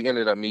met, we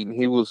ended up meeting.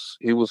 He was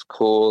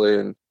cool,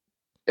 and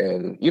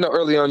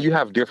early on you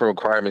have different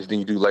requirements than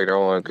you do later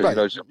on because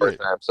Right. it's your first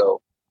time.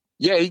 So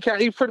yeah, he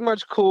pretty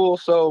much cool.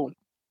 So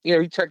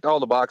he checked all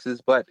the boxes,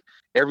 but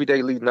every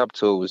day leading up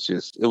to it was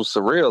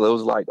surreal. It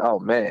was like, oh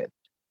man,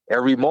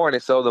 every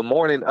morning. So the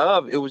morning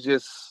of, it was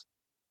just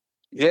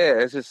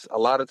it's just a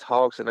lot of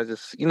talks, and I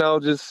just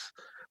just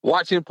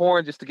watching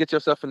porn just to get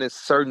yourself in this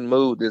certain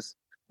mood, this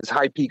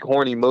high peak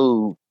horny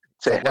mood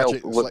to help.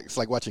 It's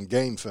like watching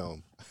game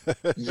film.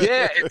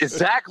 Yeah,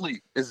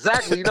 exactly. It's a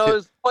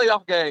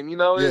playoff game.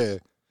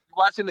 It's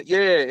watching it.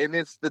 Yeah, and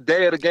it's the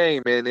day of the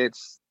game, and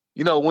it's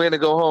when to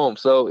go home.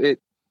 So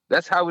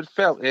that's how it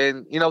felt,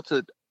 and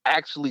to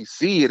actually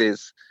see it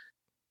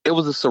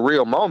was a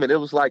surreal moment. It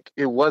was like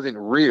it wasn't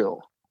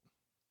real.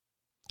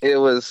 It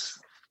was.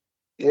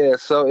 Yeah,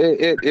 so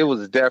it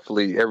was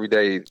definitely every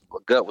day. My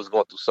gut was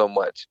going through so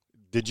much,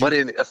 but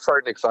in a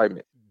certain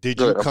excitement.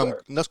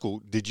 That's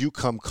cool. Did you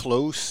come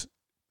close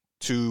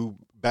to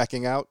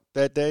backing out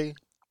that day?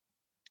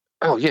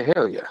 Oh yeah,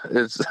 hell yeah!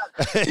 It's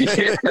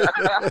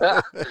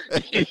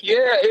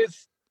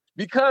it's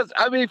because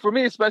I mean, for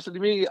me, especially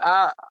me,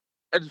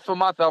 for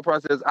my thought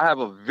process, I have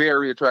a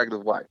very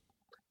attractive wife,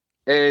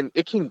 and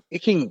it can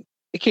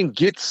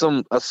get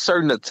a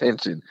certain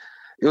attention.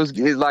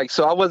 It's like,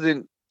 so I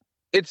wasn't.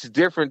 It's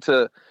different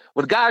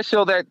when guys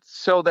show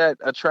that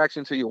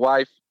attraction to your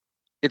wife.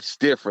 It's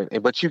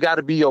different, but you got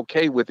to be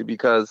okay with it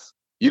because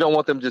you don't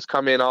want them just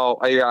come in all,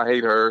 hey, I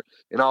hate her,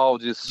 and all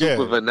just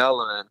super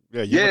vanilla.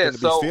 And, you want them to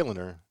be feeling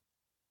her.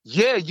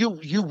 Yeah,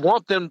 you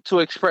want them to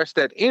express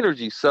that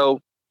energy. So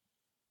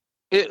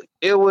it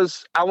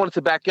was. I wanted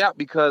to back out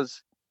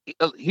because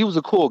he was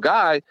a cool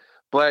guy,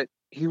 but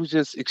he was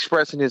just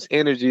expressing his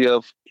energy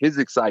of his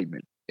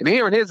excitement, and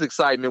hearing his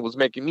excitement was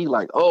making me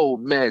like, oh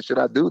man, should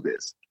I do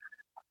this?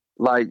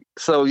 Like,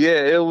 so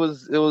yeah, it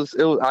was.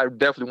 I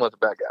definitely want to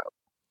back out.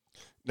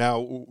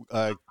 Now,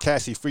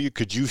 Cassie, for you,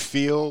 could you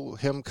feel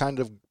him kind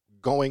of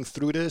going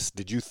through this?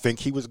 Did you think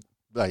he was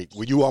like,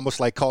 were you almost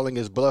like calling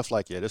his bluff?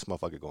 Like, yeah, this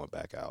motherfucker going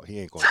back out. He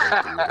ain't going to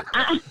go through it.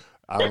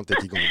 I don't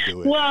think he's going to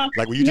do it. Well,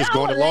 like, were you just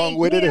going along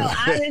with it?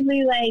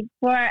 Honestly, like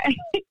for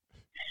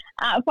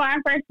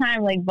our first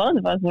time, like both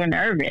of us were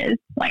nervous.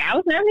 Like I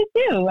was nervous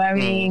too. I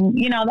mean,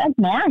 that's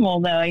normal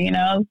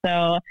though,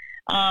 So,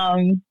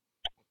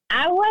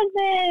 I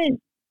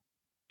wasn't,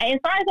 as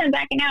far as him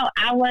backing out,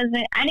 I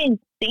didn't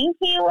think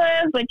he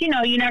was, but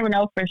you never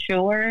know for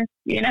sure,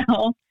 you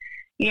kind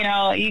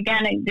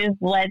of just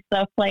let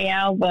stuff play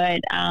out.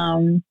 But,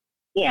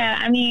 yeah,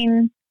 I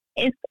mean,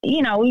 it's,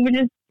 we were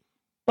just,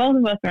 both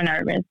of us were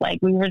nervous. Like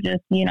we were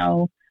just,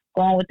 going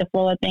with the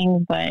flow of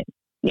things. But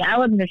yeah, I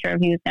wasn't for sure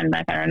if he was going to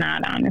back out or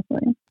not,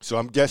 honestly. So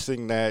I'm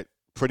guessing that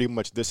pretty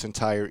much this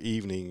entire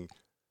evening,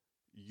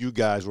 you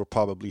guys were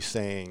probably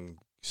saying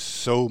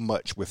so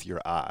much with your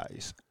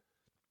eyes.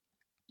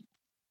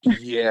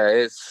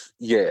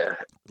 Yeah,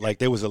 like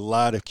there was a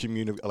lot of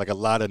like a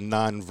lot of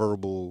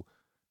nonverbal,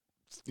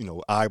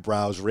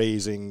 eyebrows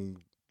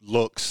raising,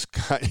 looks,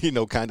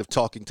 kind of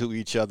talking to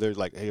each other.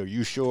 Like, hey, are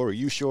you sure? Are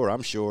you sure?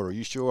 I'm sure. Are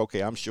you sure?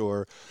 Okay, I'm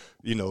sure.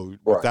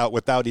 Right.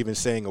 without even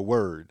saying a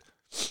word.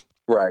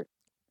 Right.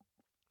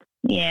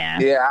 Yeah.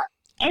 Yeah.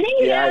 And then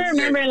you gotta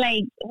remember,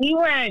 like, we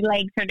were,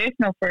 like,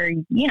 traditional for,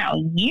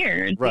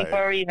 years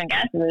before we even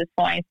got to this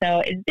point.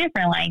 So it's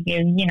different, like,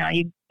 if, you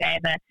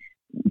guys are,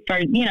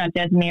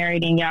 just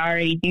married and you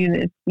already do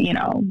this,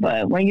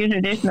 but when you're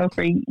traditional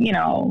for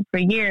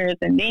years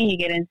and then you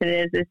get into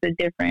this, it's a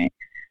different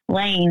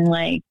lane,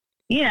 like,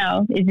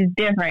 it's just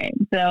different.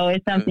 So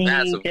it's something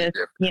Massively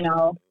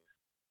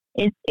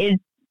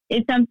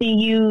it's something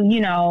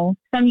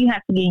something you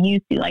have to get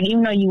used to. Like,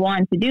 even though you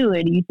want to do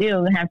it, you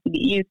still have to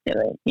get used to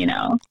it,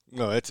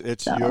 No,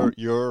 it's so.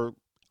 You're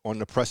on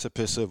the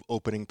precipice of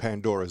opening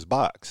Pandora's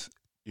box,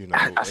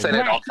 I say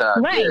that all the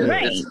time. Right.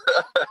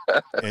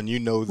 And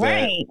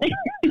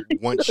that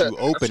once you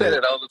open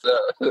it all the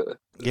time.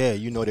 Yeah,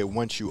 that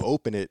once you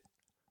open it,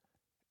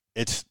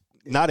 it's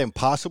not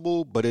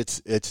impossible, but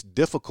it's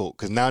difficult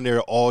because now there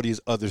are all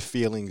these other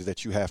feelings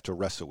that you have to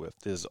wrestle with.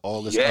 There's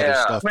all this other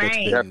stuff that's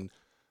been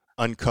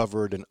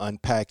uncovered and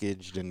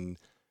unpackaged, and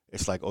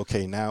it's like,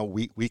 okay, now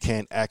we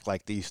can't act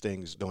like these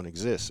things don't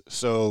exist.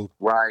 So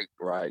right.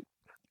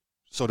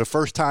 So the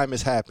first time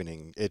is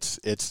happening. It's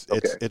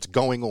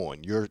going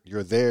on. You're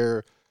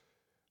there.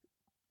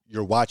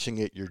 You're watching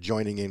it. You're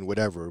joining in,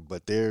 whatever.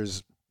 But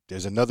there's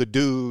another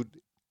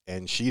dude,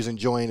 and she's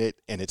enjoying it,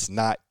 and it's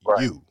not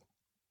you.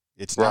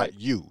 It's not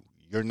you.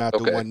 You're not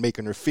the one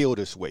making her feel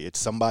this way. It's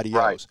somebody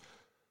else.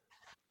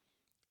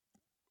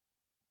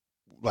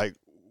 like,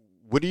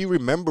 what do you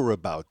remember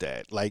about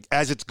that? Like,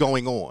 as it's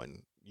going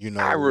on, you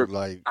know,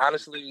 like,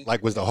 honestly,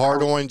 like, was the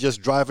hard on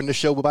just driving the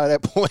show by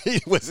that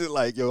point? Was it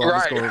like, yo, I'm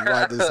just going to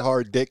ride this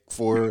hard dick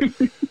for,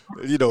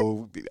 you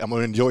know, I'm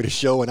going to enjoy the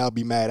show and I'll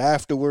be mad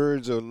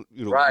afterwards? Or,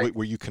 you know,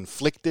 were you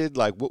conflicted?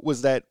 Like, what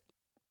was that,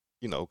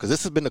 you know, because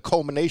this has been the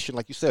culmination,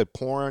 like you said,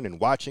 porn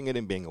and watching it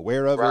and being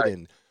aware of it.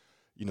 And,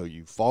 you know,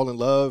 you fall in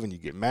love and you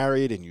get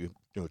married and you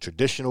know,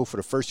 traditional for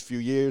the first few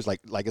years.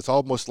 Like it's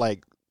almost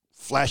like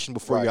flashing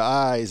before your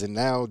eyes. And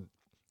now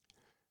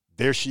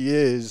there she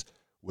is,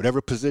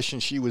 whatever position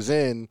she was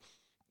in,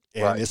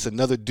 and it's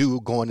another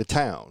dude going to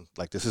town.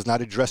 Like, this is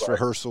not a dress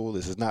rehearsal.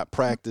 This is not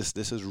practice.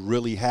 This is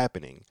really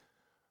happening.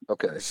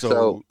 Okay.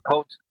 So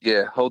hold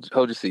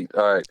your seat.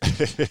 All right.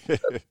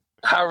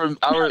 I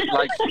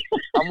like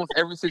almost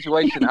every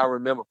situation I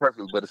remember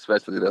perfectly, but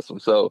especially this one.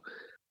 So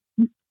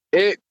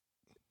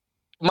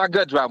my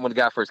gut dropped when the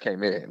guy first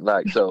came in.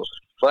 Like, so,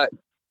 but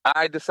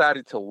I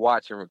decided to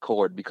watch and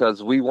record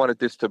because we wanted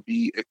this to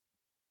be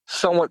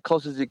somewhat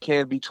close as it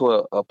can be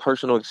to a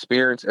personal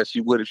experience as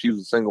you would if she was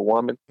a single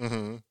woman.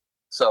 Mm-hmm.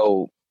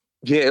 So,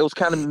 yeah, it was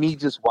kind of me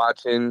just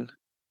watching,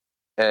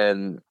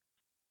 and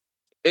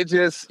it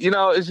just, you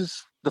know, it's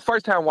just the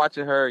first time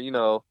watching her, you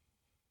know,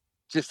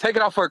 just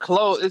taking off her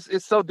clothes.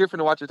 It's so different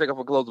to watch her take off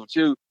her clothes with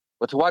you,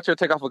 but to watch her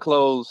take off her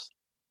clothes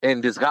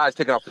and this guy's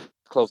taking off his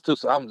clothes too.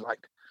 So I'm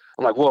like,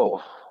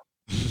 whoa,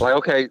 like,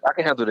 okay, I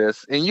can handle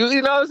this. And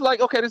you know, it's like,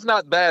 okay, this is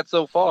not bad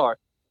so far.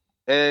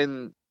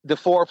 And the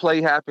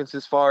foreplay happens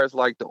as far as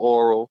like the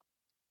oral,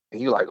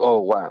 and you're like, oh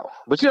wow.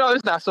 But you know,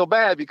 it's not so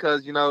bad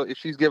because, you know, if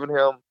she's giving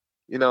him,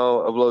 you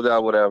know, a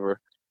blowjob, whatever,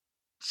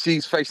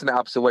 she's facing the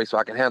opposite way, so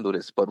I can handle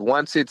this. But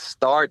once it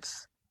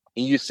starts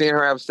and you're seeing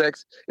her have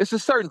sex, it's a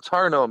certain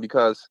turn on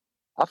because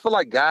I feel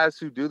like guys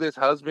who do this,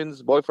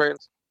 husbands,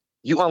 boyfriends,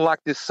 you unlock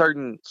this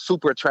certain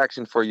super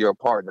attraction for your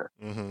partner.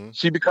 Mm-hmm.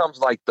 She becomes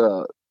like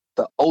the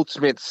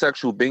ultimate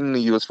sexual being to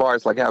you as far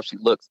as like how she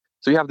looks.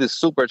 So you have this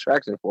super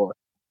attraction for her.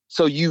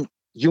 So you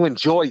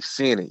enjoy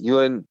seeing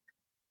it.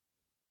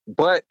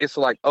 But it's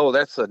like, oh,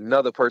 that's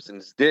another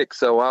person's dick.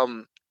 So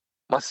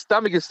my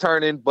stomach is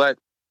turning, but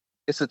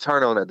it's a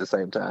turn on at the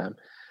same time.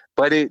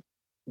 But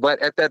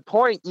at that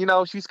point, you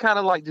know, she's kind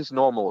of like just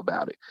normal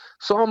about it.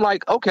 So I'm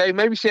like, okay,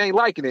 maybe she ain't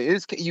liking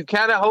it. You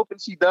kind of hoping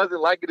she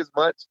doesn't like it as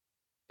much.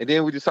 And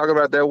then we just talk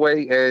about it that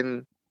way,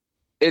 and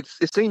it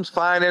seems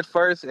fine at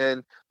first,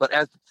 but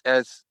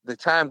as the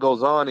time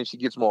goes on and she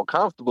gets more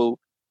comfortable,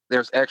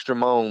 there's extra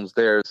moans.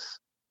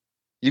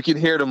 You can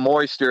hear the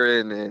moisture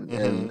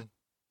and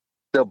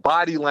the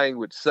body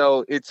language.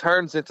 So it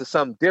turns into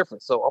something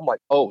different. So I'm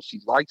like, oh,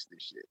 she likes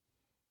this shit.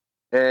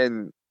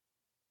 And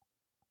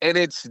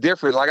it's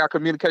different. Like our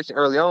communication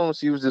early on,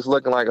 she was just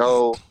looking like,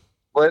 oh,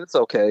 well, it's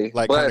okay.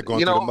 Like, but, kind of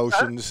going through the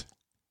motions.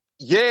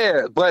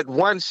 Yeah, but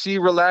once she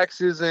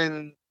relaxes,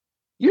 and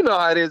you know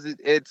how it is,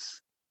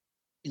 it's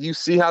you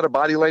see how the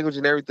body language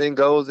and everything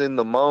goes in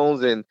the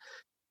moans, and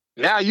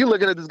now you're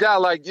looking at this guy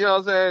like, you know what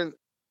I'm saying?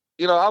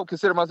 You know, I would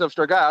consider myself a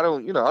straight guy. I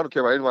don't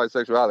care about anybody's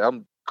sexuality.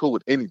 I'm cool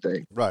with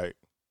anything. Right.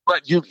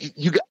 But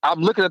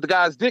I'm looking at the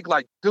guy's dick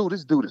like, dude,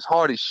 this dude is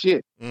hard as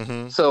shit.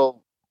 Mm-hmm.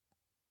 So,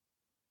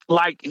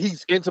 like,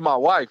 he's into my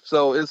wife.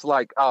 So it's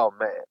like, oh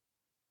man.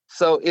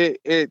 So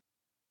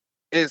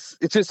it's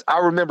just, I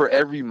remember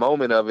every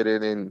moment of it,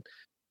 and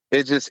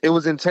it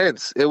was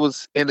intense. It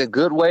was in a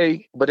good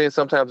way, but then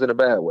sometimes in a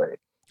bad way.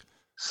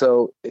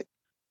 So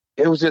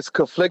it was just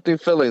conflicting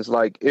feelings.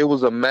 Like, it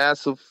was a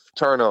massive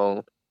turn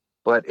on,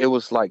 but it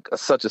was like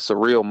such a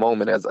surreal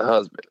moment as a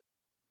husband.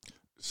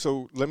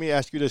 So let me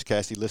ask you this,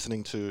 Cassie,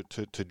 listening to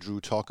Drew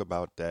talk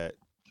about that,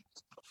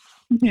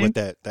 what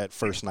that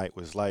first night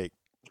was like.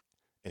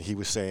 And he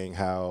was saying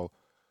how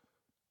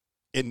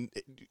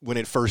when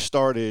it first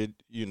started,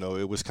 you know,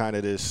 it was kind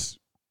of this,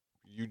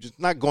 you just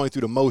not going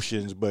through the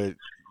motions, but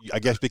I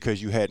guess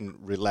because you hadn't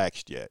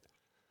relaxed yet,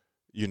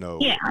 you know.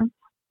 Yeah.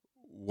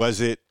 Was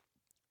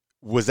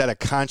that a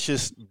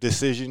conscious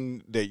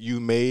decision that you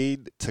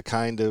made to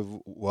kind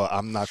of, well,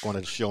 I'm not going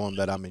to show him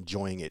that I'm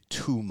enjoying it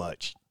too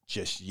much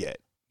just yet?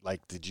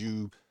 Like,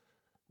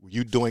 were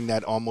you doing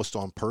that almost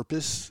on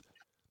purpose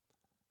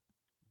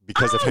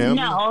because of him?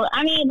 No,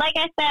 I mean, like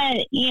I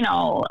said, you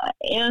know,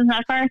 it was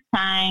my first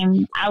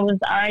time. I was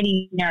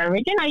already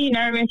nervous. You know, you're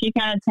nervous, you're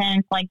kind of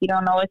tense, like you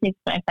don't know what to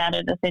expect out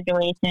of the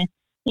situation.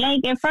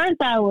 Like, at first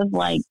I was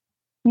like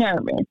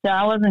nervous, so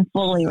I wasn't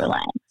fully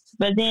relaxed.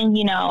 But then,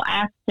 you know,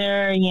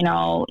 after, you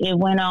know, it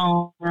went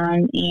on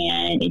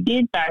and it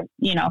did start,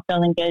 you know,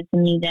 feeling good to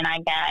me, then I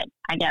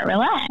got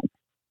relaxed.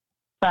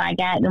 So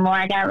the more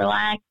I got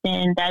relaxed,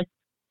 and that's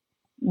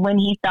when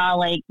he saw,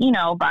 like, you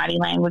know, body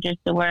languages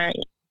to where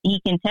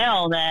he can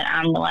tell that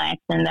I'm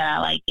relaxed and that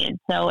I like it.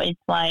 So it's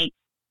like,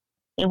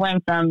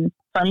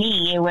 for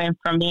me, it went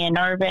from being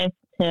nervous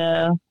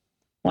to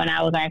when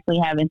I was actually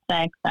having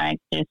sex, I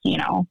just, you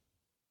know,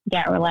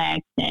 got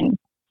relaxed and,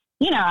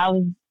 you know, I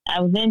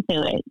was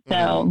into it.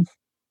 So,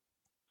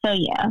 so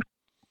yeah.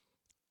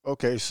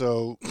 Okay.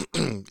 So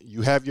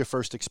you have your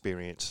first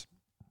experience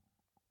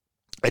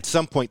at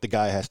some point the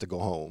guy has to go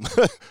home,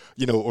 or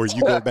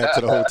you go back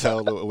to the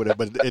hotel or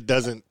whatever, but it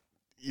doesn't,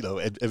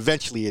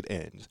 eventually it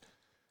ends.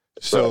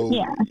 So,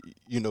 Yeah.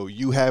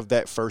 You have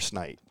that first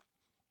night,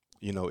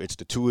 it's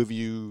the two of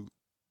you.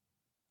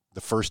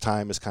 The first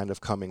time is kind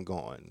of come and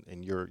gone,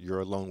 and you're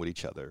alone with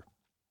each other.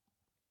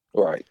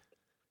 Right.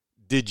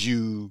 Did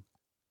you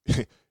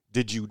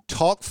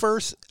talk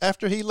first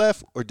after he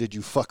left, or did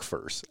you fuck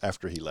first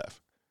after he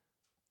left?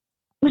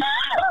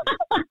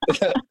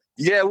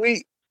 Yeah,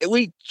 we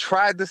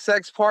tried the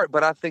sex part,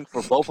 but I think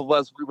for both of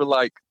us, we were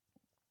like,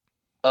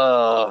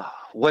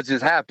 what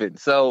just happened?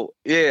 So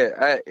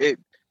yeah,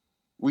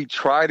 we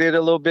tried it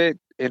a little bit,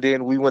 and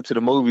then we went to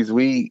the movies.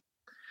 We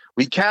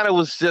kind of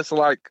was just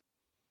like,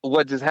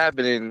 what just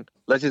happened, and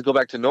let's just go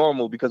back to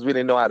normal, because we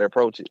didn't know how to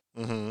approach it.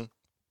 Mm-hmm.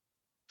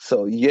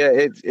 So yeah,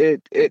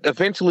 it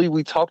eventually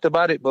we talked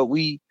about it, but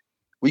we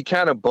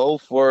kind of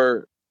both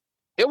were.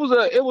 It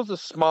was a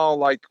small,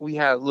 like, we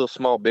had little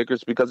small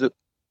bickers because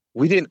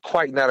we didn't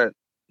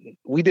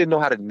know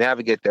how to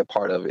navigate that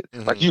part of it.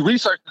 Mm-hmm. Like, you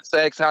research the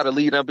sex, how to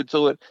lead up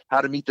into it,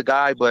 how to meet the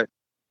guy, but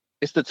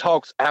it's the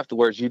talks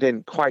afterwards you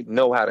didn't quite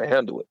know how to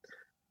handle it.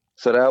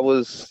 So that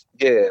was,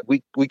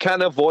 we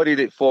kind of avoided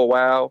it for a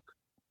while,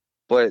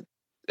 but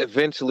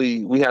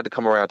eventually we had to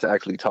come around to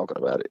actually talking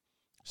about it.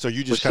 So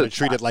you just kind of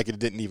treated it like it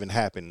didn't even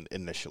happen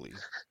initially.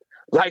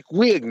 Like,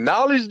 we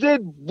acknowledged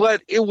it,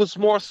 but it was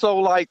more so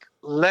like,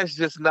 let's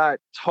just not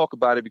talk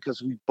about it,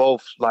 because we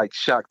both like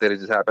shocked that it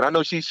just happened. I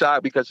know she's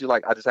shocked because she's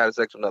like, I just had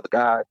sex with another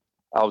guy.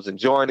 I was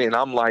enjoying it. And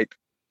I'm like,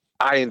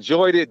 I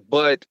enjoyed it,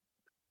 but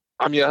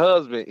I'm your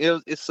husband. We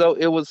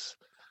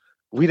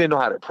didn't know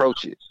how to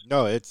approach it.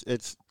 No,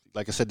 it's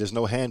like I said, there's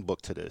no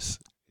handbook to this.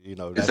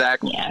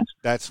 Exactly.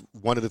 That's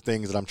one of the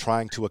things that I'm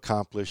trying to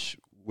accomplish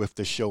with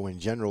the show in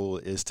general,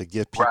 is to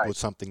give people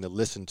something to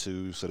listen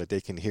to so that they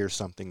can hear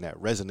something that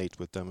resonates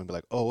with them and be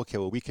like, oh, okay,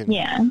 well, we can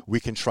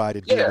try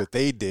to do what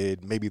they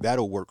did. Maybe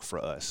that'll work for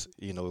us,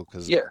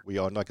 because we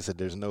all know, like I said,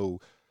 there's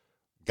no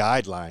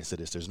guidelines to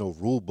this. There's no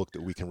rule book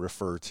that we can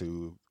refer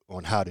to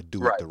on how to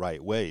do it the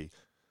right way.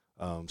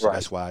 So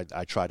that's why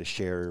I try to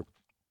share,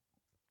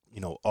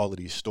 all of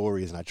these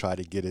stories, and I try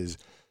to get as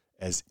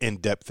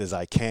in-depth as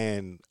I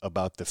can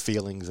about the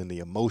feelings and the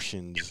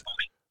emotions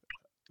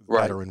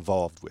that are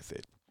involved with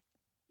it.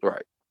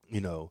 Right.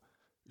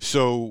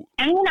 So.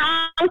 And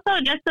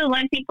also just to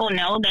let people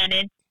know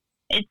that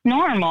it's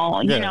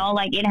normal,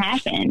 like, it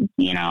happens,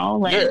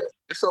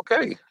 it's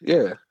okay.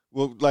 Yeah.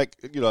 Well, like,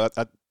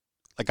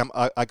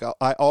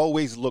 I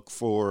always look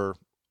for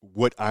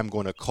what I'm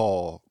going to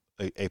call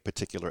a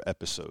particular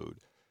episode.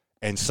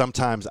 And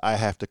sometimes I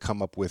have to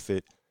come up with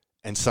it,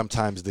 and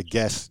sometimes the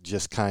guest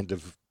just kind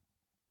of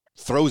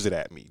throws it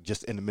at me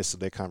just in the midst of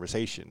their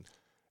conversation.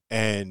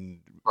 And,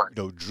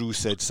 Drew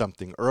said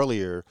something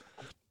earlier,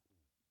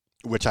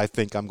 which I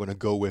think I'm going to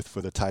go with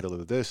for the title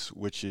of this,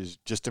 which is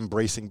just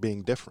embracing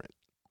being different.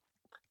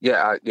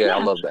 Yeah, I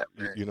love that.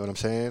 You know what I'm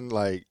saying?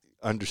 Like,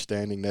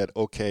 understanding that,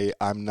 okay,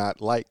 I'm not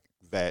like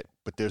that,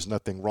 but there's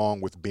nothing wrong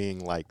with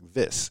being like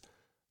this.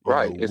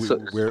 Right.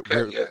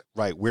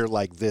 We're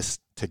like this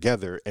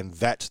together, and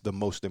that's the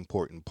most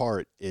important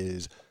part,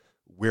 is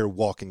we're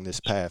walking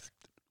this path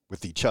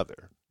with each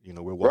other.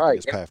 We're walking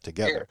this path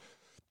together.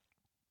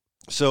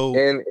 So,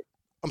 and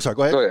I'm sorry,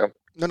 go ahead. Go ahead.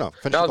 No,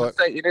 finish. I was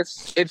going to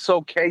say, it's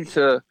okay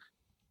to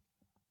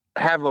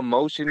have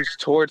emotions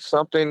towards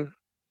something,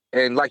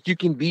 and like, you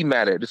can be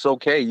mad at it. It's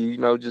okay. You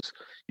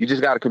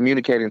just got to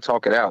communicate and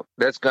talk it out.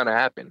 That's going to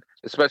happen,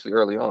 especially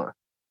early on.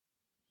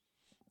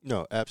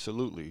 No,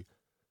 absolutely.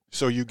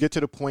 So you get to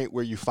the point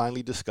where you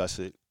finally discuss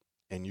it,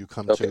 and you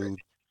come to,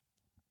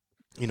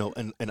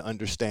 an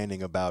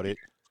understanding about it.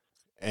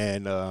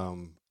 And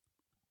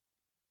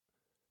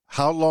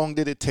how long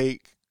did it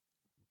take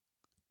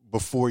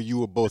before you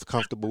were both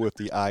comfortable with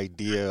the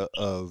idea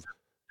of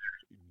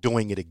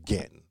doing it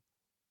again?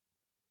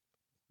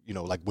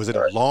 Like, was it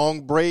a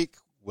long break?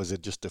 Was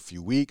it just a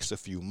few weeks, a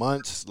few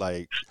months?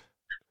 Like,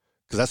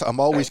 because I'm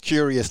always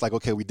curious, like,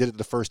 okay, we did it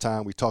the first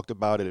time, we talked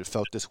about it, it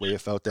felt this way,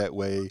 it felt that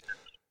way.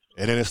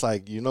 And then it's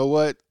like, you know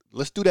what?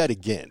 Let's do that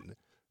again.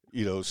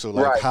 So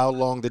like, how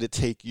long did it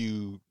take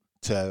you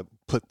to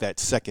put that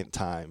second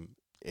time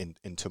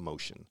into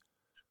motion?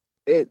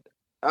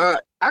 I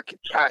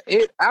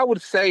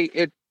would say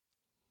it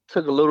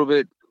took a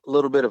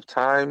little bit of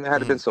time. It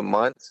had been some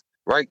months,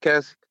 right,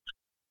 Cass?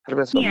 Had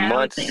been some months. I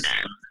would say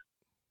that.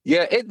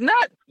 Yeah, it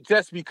not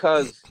just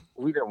because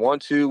we didn't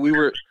want to. We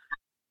were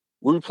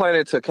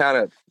planning to kind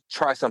of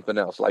try something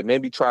else, like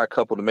maybe try a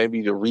couple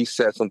to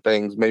reset some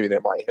things. Maybe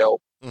that might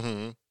help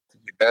to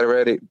get better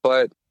at it.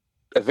 But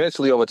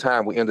eventually, over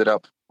time, we ended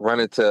up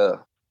running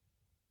to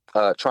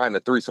trying the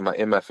threesome at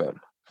MFM,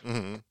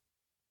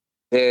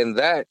 and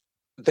that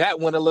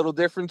went a little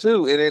different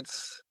too. And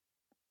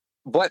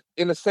but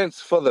in a sense,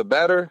 for the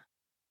better.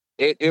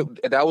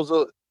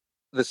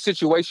 The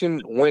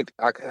situation went.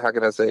 How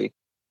can I say?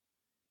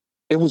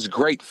 It was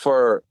great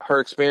for her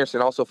experience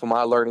and also for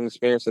my learning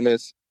experience in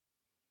this.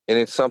 And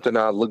it's something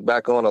I look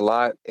back on a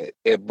lot.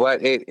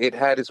 But it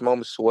had its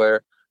moments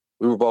where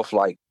we were both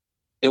like,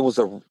 it was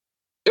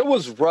it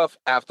was rough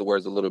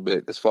afterwards a little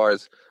bit as far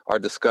as our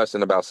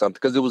discussion about something,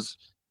 because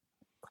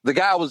the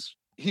guy was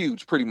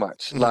huge pretty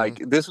much. Mm-hmm.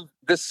 Like this,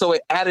 so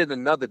it added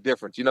another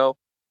difference, you know?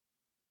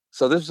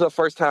 So this was the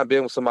first time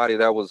being with somebody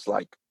that was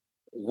like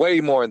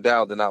way more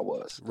endowed than I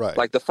was. Right.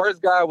 Like the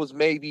first guy was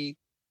maybe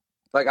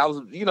like I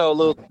was, you know, a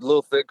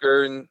little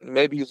thicker, and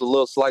maybe he was a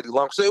little slightly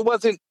longer. So it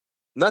wasn't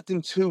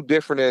nothing too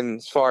different in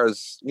as far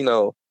as, you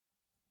know,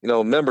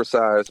 member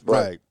size.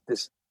 But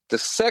the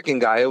second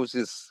guy, it was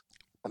just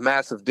a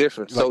massive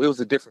difference. So it was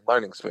a different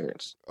learning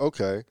experience.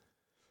 Okay.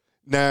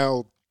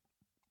 Now,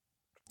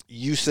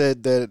 you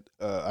said that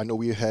I know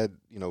we had,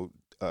 you know,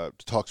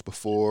 talks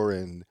before,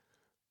 and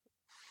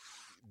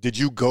did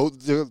you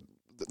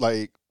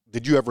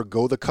ever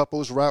go the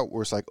couples route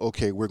where it's like,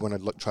 okay, we're going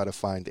to try to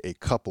find a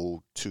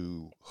couple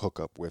to hook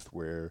up with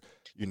where,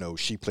 you know,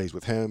 she plays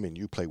with him and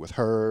you play with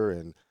her,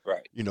 and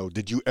you know,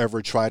 did you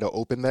ever try to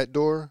open that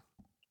door?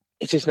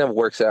 It just never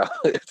works out.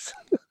 It's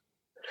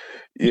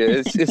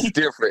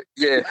different.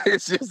 Yeah,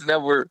 it's just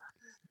never.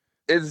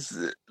 It's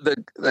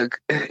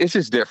it's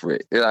just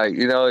different. Like,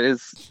 you know,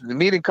 it's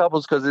meeting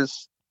couples because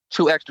it's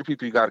two extra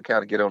people you got to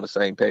kind of get on the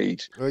same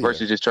page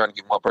versus just trying to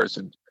get one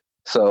person.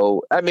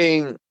 So I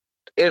mean,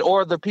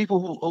 or the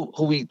people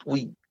who we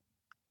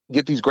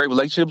get these great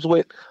relationships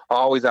with are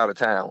always out of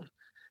town,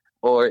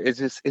 or it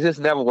just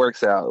never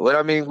works out. But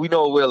I mean, we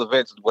know it will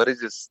eventually, but it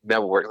just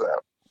never works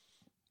out.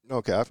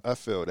 Okay, I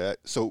feel that.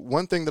 So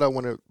one thing that I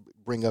want to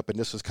bring up, and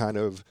this is kind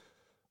of,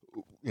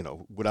 you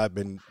know, what I've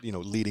been, you know,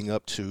 leading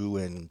up to,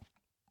 and,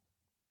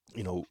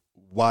 you know,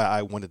 why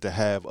I wanted to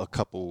have a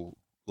couple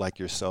like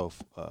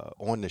yourself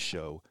on the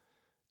show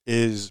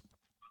is,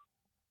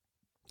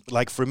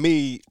 like, for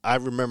me, I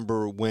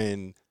remember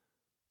when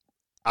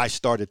I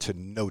started to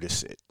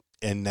notice it,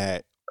 and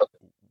that,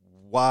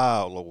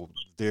 wow,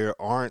 there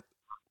aren't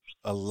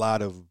a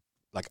lot of,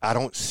 like, I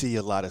don't see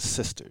a lot of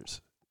sisters.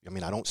 I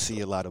mean, I don't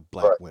see a lot of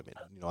black women.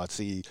 You know, I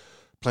see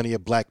plenty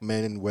of black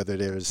men, whether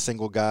they're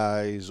single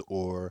guys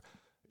or,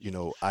 you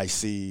know, I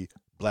see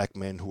black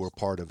men who are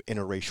part of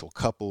interracial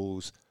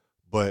couples.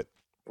 But,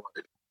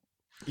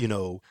 you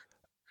know,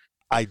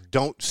 I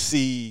don't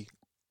see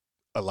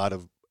a lot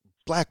of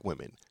black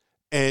women.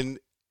 And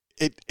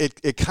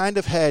it kind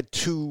of had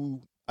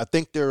two, I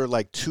think there are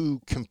like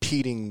two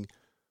competing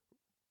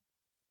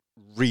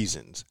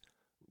reasons.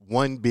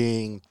 One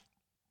being,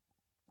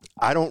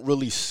 I don't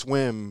really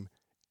swim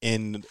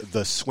in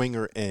the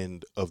swinger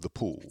end of the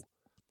pool,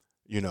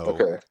 you know.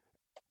 Okay.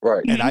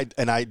 Right.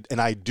 And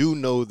I do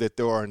know that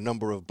there are a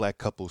number of black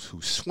couples who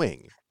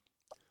swing.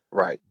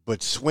 Right.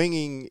 But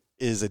swinging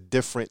is a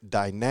different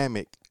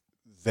dynamic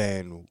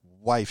than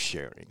wife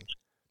sharing.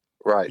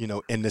 Right. You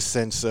know, in the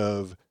sense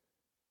of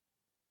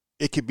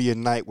it could be a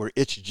night where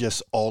it's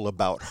just all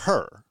about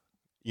her.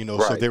 You know,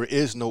 so there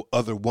is no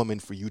other woman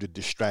for you to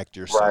distract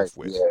yourself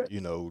with. Yeah.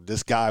 You know,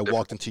 this guy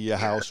walked into your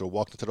house or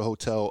walked into the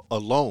hotel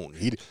alone.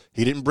 He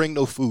didn't bring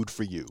no food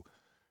for you.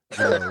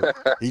 You know,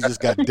 he just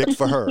got dick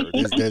for her.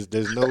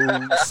 There's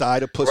no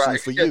side of pussy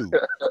for you.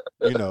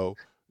 You know,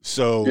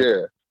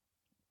 so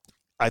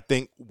I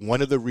think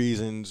one of the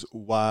reasons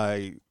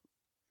why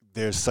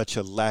there's such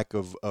a lack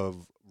of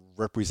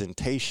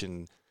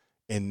representation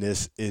in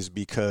this is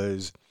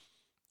because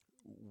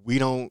we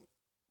don't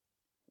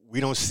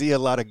see a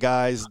lot of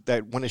guys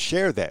that want to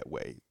share that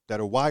way, that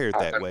are wired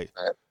that way.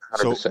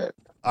 100%. So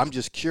I'm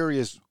just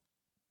curious,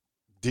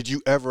 did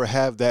you ever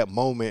have that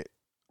moment,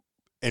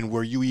 and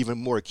were you even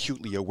more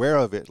acutely aware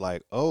of it?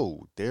 Like,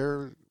 oh,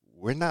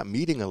 we're not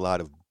meeting a lot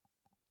of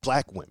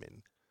black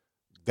women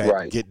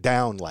that get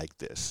down like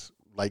this.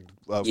 Like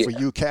for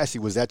you, Cassie,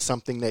 was that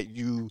something that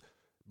you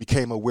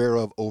became aware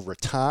of over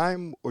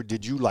time, or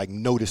did you like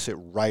notice it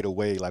right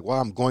away? Like, well,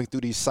 I'm going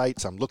through these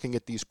sites, I'm looking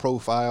at these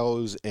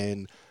profiles,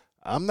 and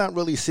I'm not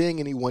really seeing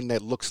anyone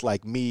that looks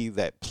like me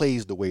that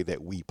plays the way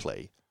that we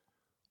play.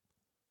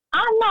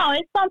 I don't know.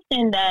 It's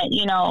something that,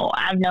 you know,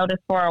 I've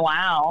noticed for a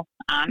while,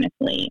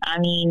 honestly. I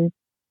mean,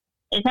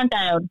 it's something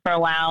I noticed for a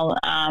while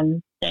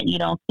that you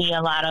don't see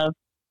a lot of,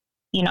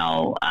 you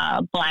know,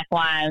 black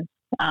wives.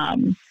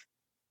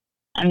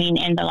 I mean,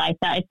 in the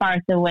lifestyle, as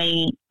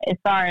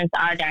far as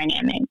our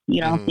dynamic,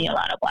 you don't see a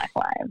lot of black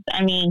wives.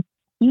 I mean,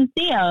 you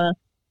see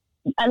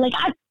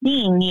I've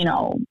seen, you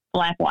know,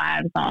 black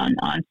wives on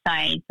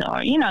sites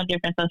or, you know,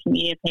 different social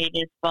media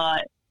pages,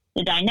 but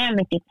the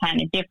dynamic is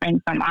kind of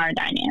different from our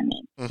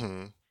dynamic.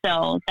 Mm-hmm.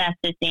 So that's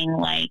the thing,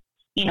 like,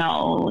 you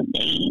know,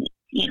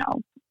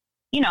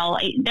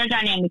 their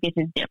dynamic is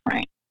just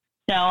different.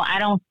 So I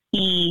don't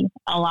see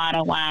a lot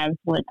of wives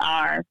with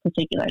our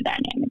particular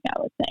dynamic, I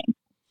would say.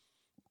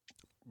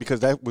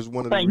 Because that was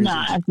one of the reasons. But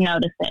no, I've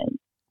noticed it.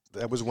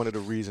 That was one of the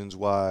reasons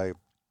why,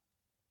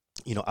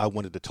 you know, I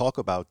wanted to talk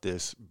about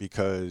this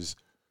because.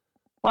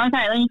 Well, I'm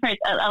sorry, let me phrase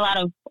a lot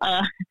of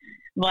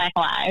black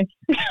wives.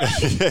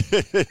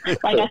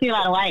 Like, I see a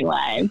lot of white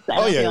wives. I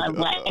don't see a lot of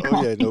black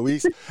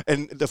wives.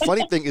 And the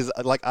funny thing is,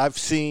 like, I've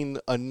seen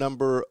a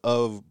number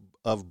of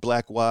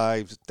black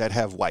wives that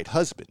have white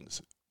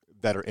husbands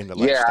that are in the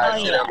Yeah, lifestyle. I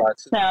see that a lot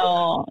too.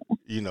 So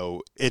You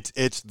know, it's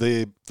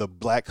the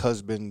black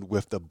husband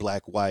with the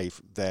black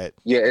wife that.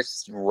 Yeah,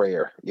 it's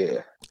rare.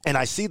 Yeah. And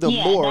I see them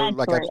Yeah, more. that's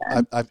Like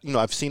rare.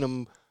 I've seen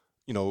them,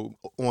 you know,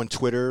 on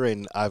Twitter,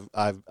 and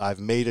I've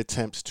made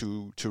attempts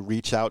to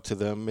reach out to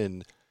them,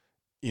 and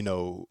you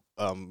know,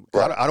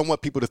 Right. I don't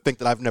want people to think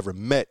that I've never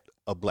met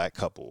a black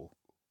couple.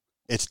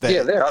 It's that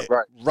Yeah, they are,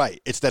 right.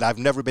 right. It's that I've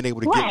never been able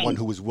to get Right. one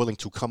who was willing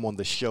to come on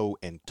the show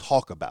and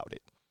talk about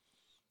it.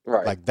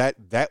 Right. Like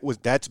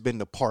that's been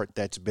the part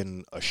that's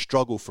been a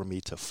struggle for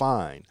me to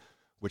find,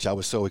 which I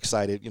was so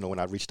excited, you know, when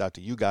I reached out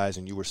to you guys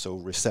and you were so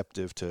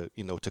receptive to,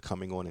 you know, to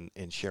coming on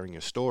and sharing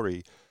your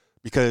story,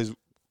 because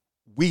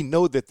we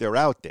know that they're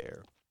out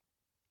there,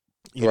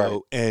 you Right.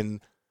 know,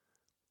 and,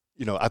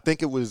 you know, I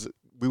think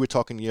we were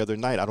talking the other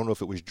night, I don't know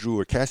if it was Drew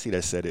or Cassie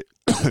that said it,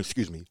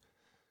 excuse me.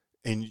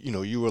 And, you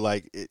know, you were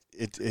like,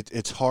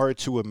 it's hard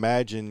to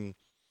imagine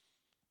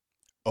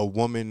a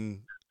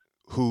woman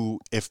who,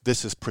 if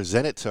this is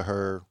presented to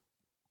her,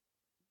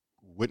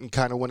 wouldn't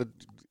kind of want to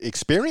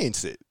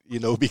experience it, you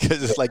know,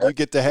 because it's like you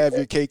get to have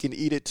your cake and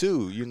eat it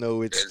too. You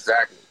know,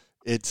 Exactly.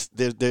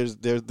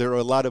 there are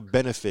a lot of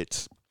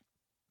benefits,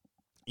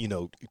 you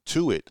know,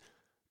 to it.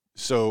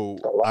 So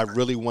I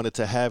really wanted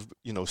to have,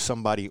 you know,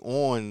 somebody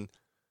on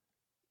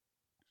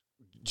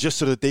just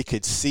so that they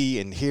could see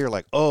and hear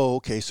like, oh,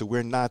 okay, so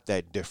we're not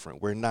that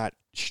different. We're not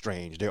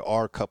strange. There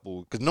are a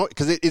couple,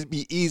 because it'd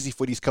be easy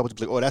for these couples to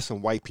be like, oh, that's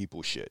some white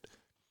people shit.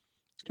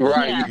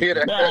 Right. Yeah. You hear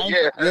that?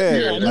 Yeah. Yeah.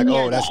 Yeah, you like,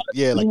 hear oh, that's that.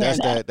 yeah, like You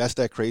hear that's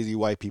that crazy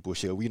white people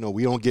shit. We know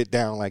we don't get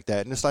down like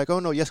that, and it's like, oh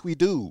no, yes we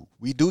do.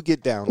 We do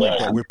get down like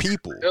Yeah. that. We're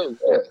people. Yeah. You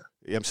know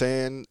what I'm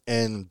saying?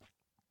 And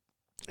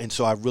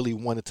so I really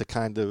wanted to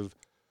kind of,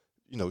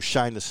 you know,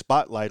 shine the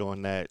spotlight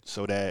on that,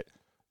 so that,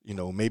 you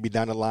know, maybe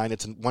down the line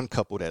it's one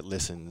couple that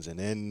listens, and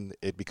then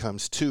it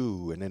becomes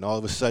two, and then all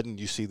of a sudden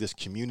you see this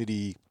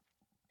community,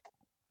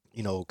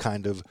 you know,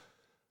 kind of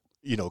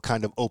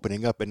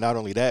opening up. And not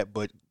only that,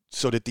 but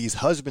so that these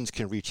husbands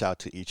can reach out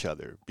to each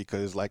other,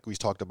 because like we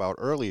talked about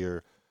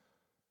earlier,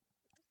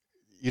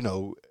 you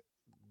know,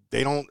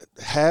 they don't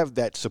have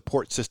that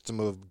support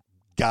system of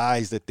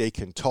guys that they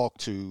can talk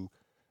to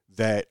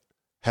that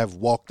have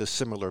walked a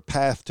similar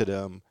path to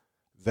them,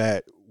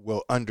 that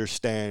will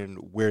understand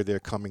where they're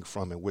coming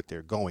from and what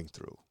they're going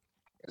through.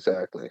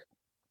 Exactly.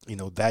 You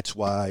know, that's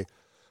why,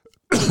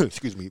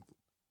 excuse me,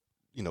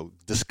 you know,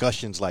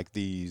 discussions like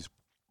these,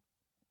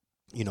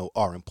 you know,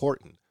 are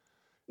important.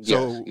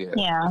 So, Yes,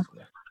 Yeah.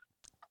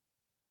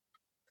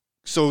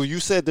 So you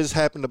said this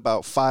happened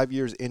about 5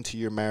 years into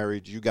your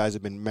marriage. You guys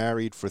have been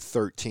married for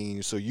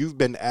 13. So you've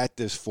been at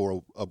this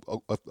for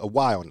a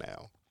while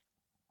now.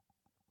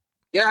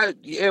 Yeah,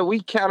 we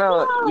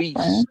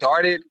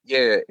started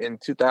in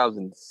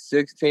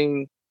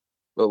 2016,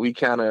 but we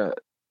kind of,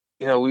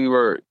 you know,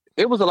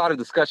 it was a lot of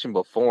discussion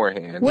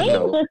beforehand. We you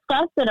know.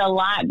 discussed it a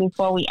lot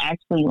before we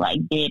actually like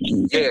did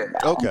anything. Yeah.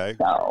 Though. Okay.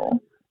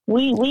 So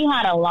we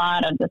had a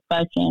lot of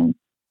discussion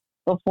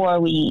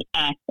before we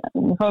acted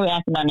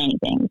on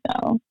anything.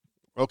 So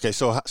Okay,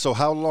 so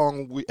how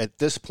long at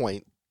this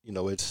point, you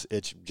know, it's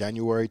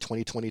January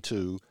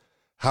 2022.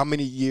 How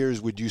many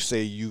years would you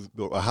say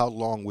or how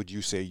long would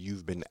you say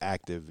you've been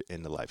active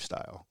in the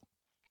lifestyle?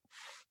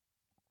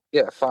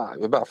 Yeah,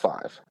 about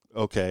 5.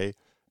 Okay.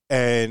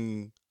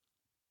 And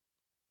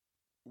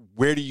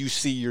where do you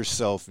see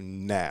yourself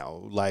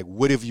now? Like,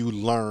 what have you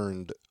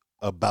learned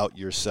about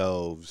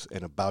yourselves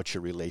and about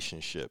your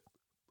relationship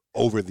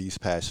over these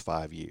past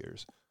 5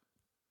 years?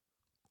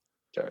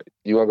 Right.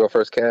 You want to go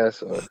first,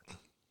 Cass? Or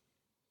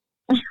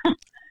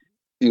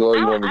you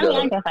want me to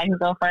go? I guess I can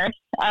go first.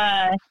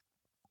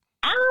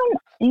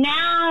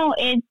 Now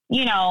it's,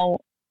 you know,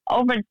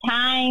 over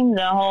time,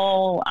 the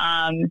whole,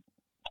 I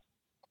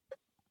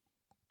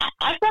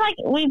feel like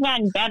we've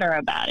gotten better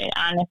about it,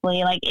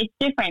 honestly. Like, it's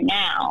different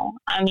now.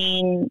 I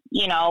mean,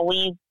 you know,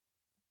 we've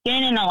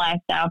been in a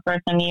lifestyle for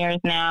some years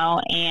now,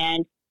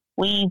 and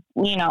we've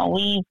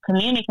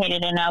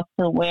communicated enough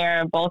to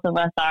where both of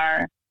us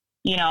are,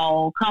 you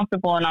know,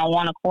 comfortable and on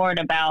one accord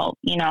about,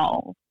 you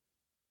know,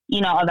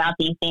 about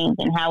these things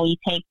and how we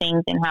take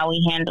things and how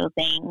we handle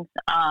things.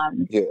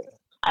 Yeah.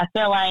 I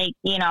feel like,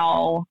 you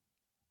know,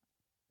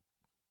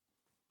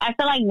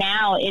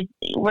 now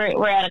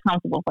we're at a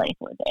comfortable place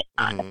with it,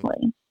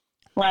 honestly.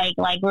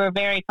 Mm-hmm. Like we're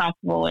very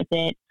comfortable with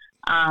it.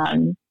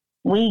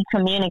 We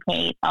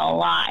communicate a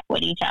lot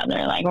with each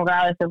other. Like,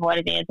 regardless of what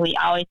it is, we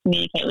always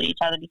communicate with each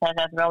other because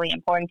that's really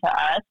important to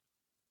us.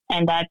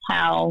 And that's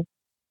how,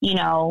 you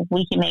know,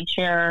 we can make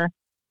sure,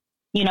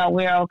 you know,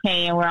 we're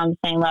okay and we're on the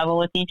same level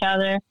with each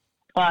other.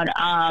 But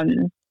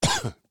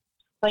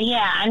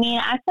yeah, I mean,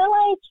 I feel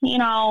like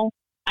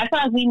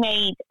we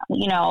made,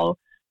 you know,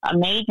 a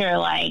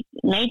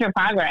major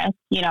progress,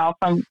 you know,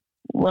 from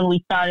when we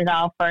started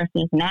off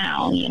versus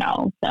now, you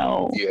know.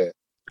 So yeah,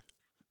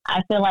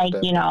 I feel like,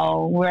 you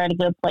know, we're at a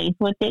good place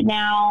with it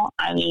now.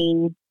 I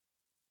mean,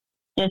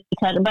 just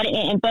because, but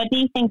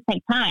these things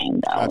take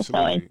time, though.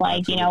 Absolutely. So it's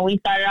like, you know, we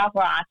started off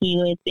rocky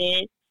with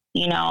it.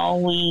 You know,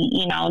 we,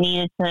 you know,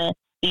 needed to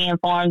be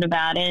informed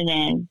about it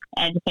and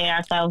educate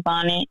ourselves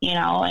on it,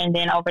 and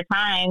then over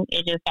time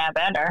it just got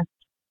better.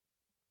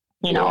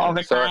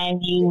 Over time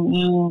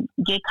you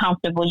get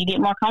comfortable, you get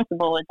more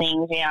comfortable with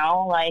things,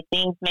 like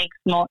things make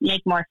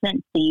more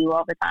sense to you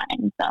over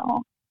time.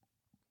 So,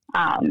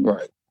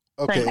 right.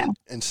 Okay. So,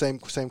 And same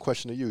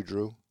question to you,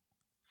 Drew.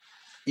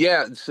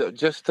 Yeah. So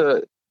just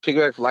to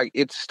piggyback, like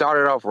it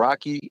started off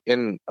rocky,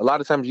 and a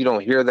lot of times you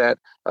don't hear that.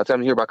 A lot of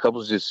times you hear about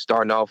couples just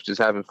starting off, just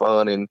having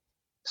fun. And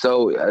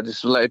so I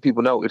just let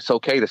people know it's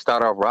okay to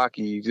start off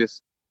rocky.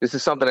 This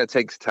is something that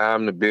takes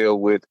time to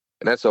build with.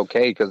 And that's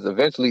okay, because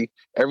eventually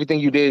everything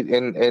you did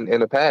in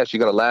the past, you're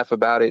going to laugh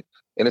about it,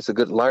 and it's a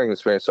good learning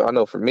experience. So I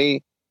know for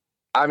me,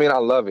 I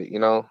love it,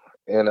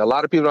 and a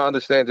lot of people don't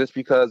understand just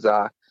because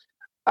I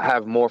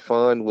have more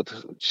fun with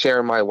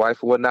sharing my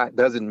wife or whatnot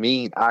doesn't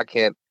mean I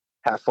can't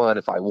have fun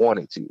if I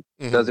wanted to.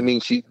 Mm-hmm. Doesn't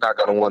mean she's not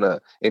going to want to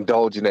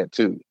indulge in that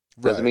too.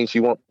 Doesn't mean she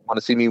won't want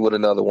to see me with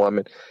another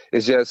woman.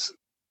 It's just,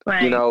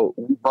 right.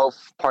 We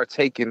both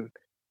partake in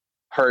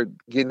her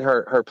getting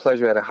her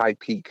pleasure at a high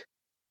peak.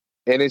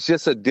 And it's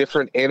just a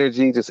different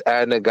energy, just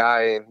adding a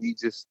guy and he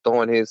just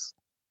throwing his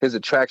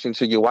attraction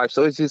to your wife.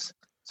 So it's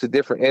a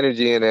different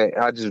energy, and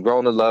I just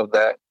grown to love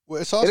that. Well,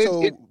 it's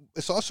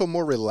also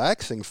more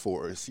relaxing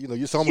for us.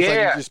 It's almost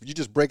like you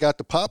just break out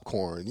the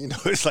popcorn.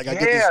 It's like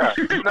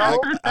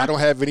I don't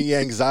have any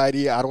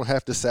anxiety. I don't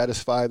have to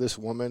satisfy this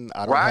woman.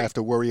 I don't have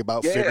to worry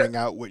about figuring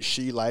out what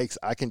she likes.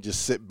 I can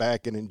just sit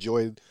back and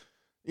enjoy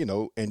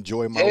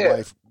my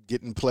wife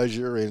getting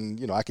pleasure,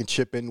 and I can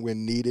chip in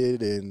when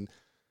needed and.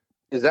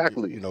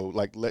 Exactly.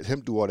 Like let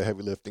him do all the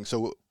heavy lifting.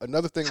 So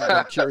another thing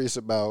I'm curious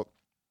about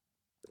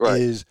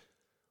is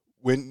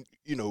when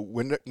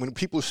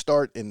people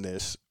start in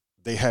this,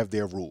 they have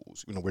their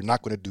rules. We're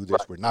not going to do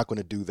this. We're not going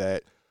to do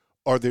that.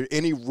 Are there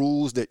any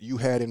rules that you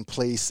had in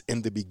place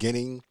in the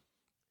beginning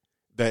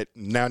that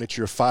now that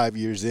you're 5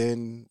 years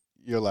in,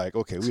 you're like,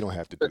 okay, we don't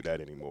have to do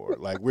that anymore.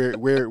 Like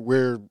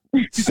we're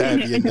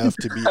savvy enough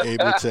to be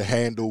able to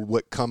handle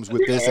what comes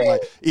with this, and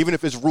like even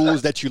if it's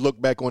rules that you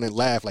look back on and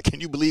laugh, like,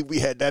 can you believe we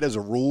had that as a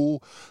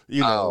rule?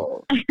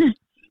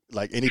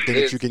 Like anything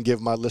that you can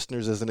give my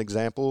listeners as an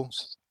example.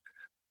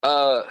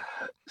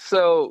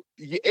 So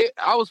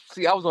I was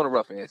on the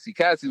rough end. See,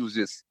 Cassie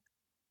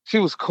she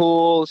was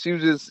cool. She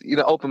was just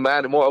more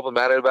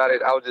open-minded about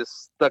it. I was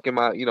just stuck in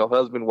my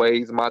husband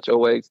ways, macho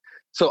ways.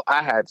 So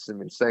I had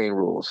some insane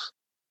rules.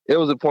 It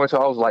was a point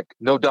where I was like,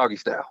 no doggy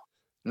style,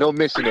 no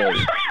missionary.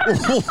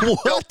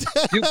 What?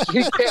 You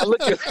can't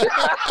look at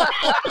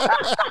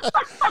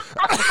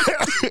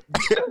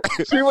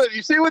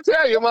you see what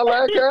tell you, my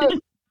last guy?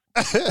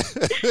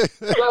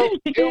 So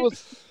it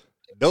was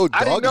no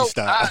doggy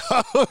style.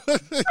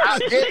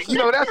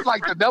 That's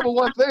like the number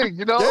one thing,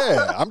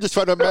 Yeah, I'm just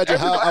trying to imagine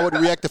how I would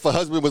react if a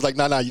husband was like,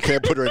 nah, you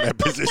can't put her in that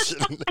position.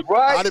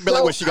 Right. I'd be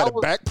like, what, she got a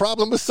back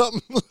problem or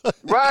something?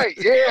 Right,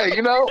 yeah,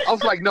 I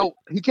was like, no,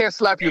 he can't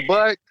slap your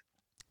butt.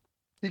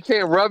 He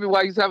can't rub you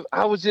while he's having.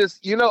 I was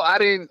just,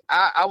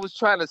 I was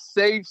trying to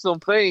save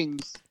some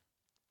things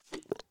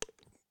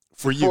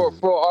for you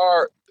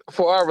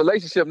for our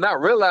relationship, not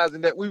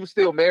realizing that we were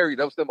still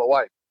married. I was still my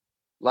wife.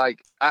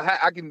 Like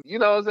I can,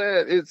 what I'm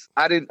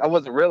saying? I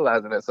wasn't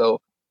realizing that.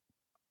 So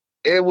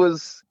it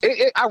was,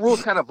 our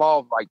rules kind of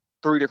evolved like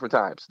 3 different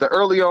times. The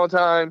early on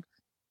time,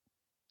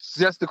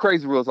 just the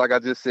crazy rules, like I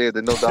just said,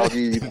 the no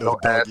doggy, no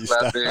ass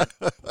slapping.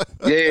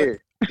 Yeah,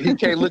 he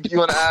can't look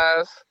you in the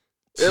eyes.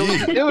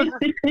 It was,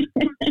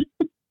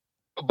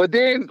 but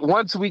then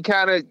once we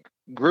kind of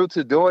grew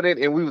to doing it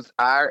and we was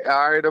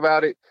iron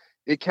about it,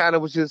 it kind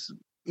of was just,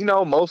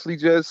 mostly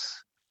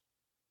just,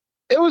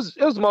 it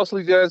was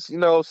mostly just,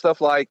 stuff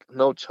like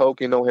no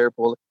choking, no hair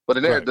pulling.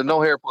 But the no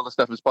hair pulling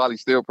stuff is probably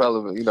still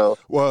relevant,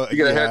 Well, you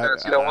get a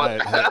haircut, you don't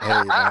want.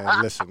 Hey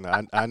man, listen,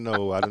 I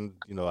know, I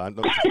know,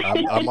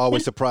 I'm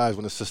always surprised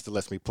when a sister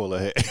lets me pull her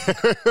hair.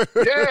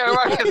 Yeah,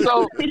 right.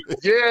 So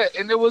yeah,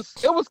 and it was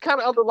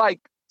kind of other like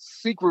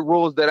secret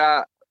rules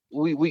that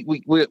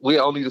we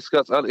only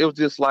discussed. It was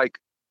just like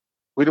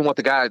we didn't want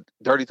the guy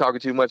dirty talking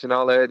too much and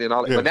all that. Yeah.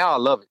 But now I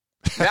love it.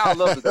 Now I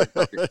love the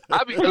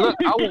dirty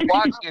talking. I will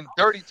watch and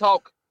dirty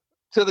talk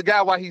to the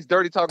guy while he's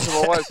dirty talking to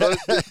my wife.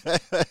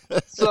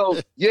 So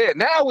yeah,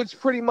 now it's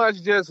pretty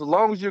much just as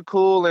long as you're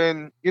cool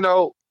and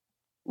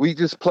we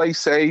just play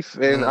safe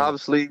and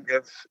obviously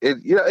if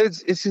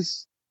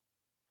it's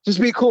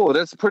just be cool.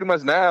 That's pretty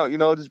much now.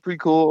 Just pretty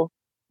cool.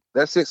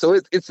 That's it. So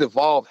it's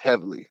evolved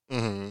heavily.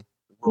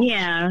 Mm-hmm.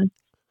 Yeah.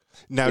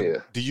 Now,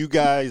 do you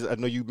guys? I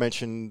know you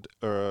mentioned,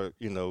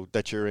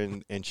 that you're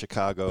in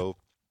Chicago.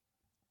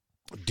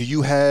 Do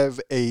you have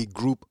a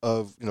group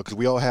of, because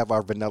we all have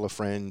our vanilla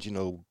friends,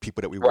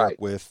 people that we work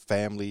with,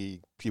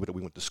 family, people that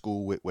we went to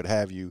school with, what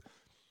have you.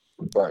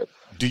 Right.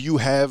 Do you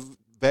have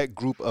that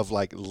group of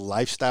like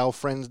lifestyle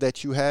friends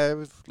that you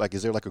have? Like,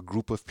 is there like a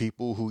group of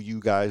people who you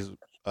guys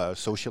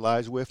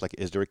socialize with? Like,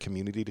 is there a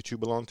community that you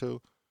belong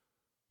to?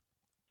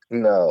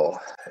 No.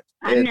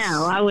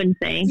 No, I wouldn't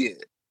say. Yeah.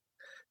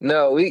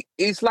 No,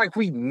 it's like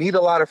we meet a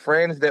lot of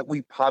friends that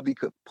we probably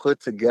could put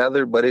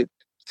together, but it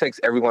takes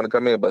everyone to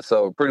come in. But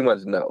so pretty much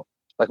no.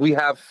 Like we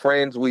have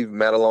friends we've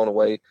met along the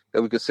way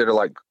that we consider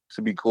like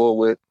to be cool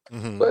with,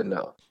 but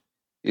no,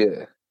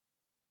 yeah.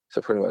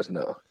 So pretty much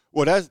no.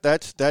 Well,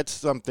 that's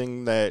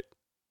something that,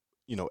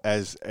 you know,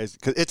 as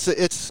because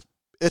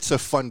it's a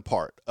fun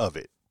part of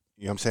it.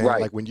 You know what I'm saying?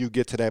 Right. Like when you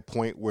get to that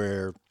point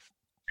where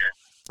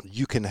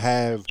you can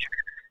have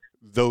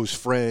those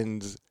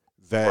friends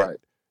that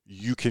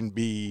you can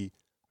be,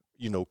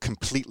 you know,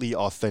 completely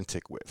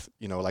authentic with.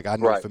 You know, like I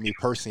know for me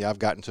personally, I've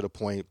gotten to the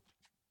point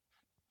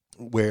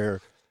where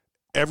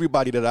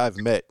everybody that I've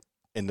met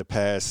in the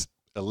past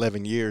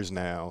 11 years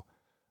now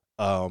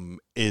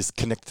is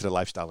connected to the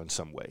lifestyle in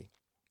some way.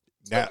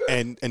 Now,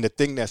 and the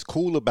thing that's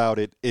cool about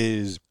it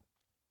is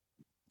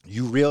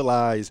you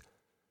realize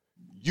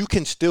you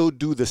can still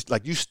do this,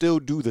 like you still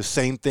do the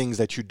same things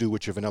that you do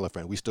with your vanilla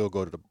friend. We still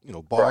go to the, you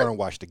know, bar and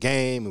watch the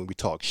game, and we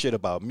talk shit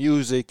about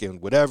music and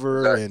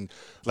whatever, and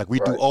like we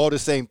do all the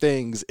same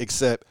things,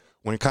 except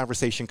when a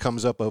conversation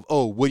comes up of,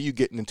 oh, what are you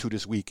getting into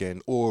this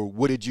weekend, or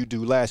what did you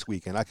do last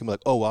weekend? I can be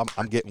like, oh,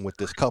 I'm getting with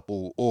this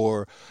couple,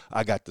 or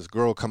I got this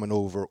girl coming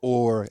over,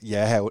 or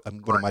yeah, I had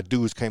one of my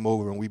dudes came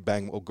over and we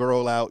banged a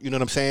girl out. You know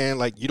what I'm saying?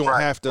 Like you don't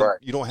have to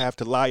you don't have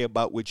to lie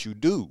about what you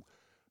do,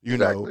 you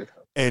know.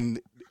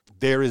 And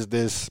there is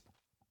this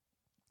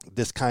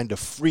kind of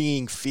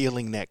freeing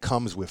feeling that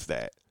comes with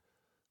that,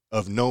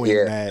 of knowing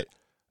that,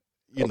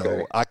 you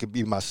know, I could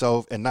be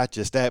myself, and not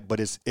just that,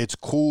 but it's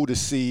cool to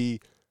see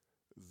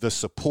the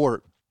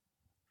support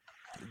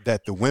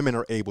that the women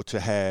are able to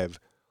have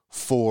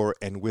for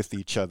and with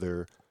each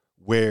other,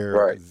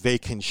 where they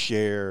can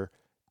share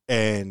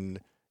and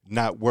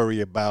not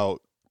worry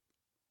about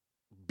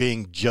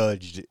being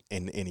judged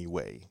in any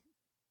way.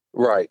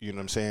 Right. You know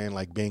what I'm saying?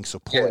 Like being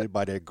supported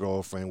by their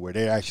girlfriend, where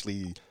they're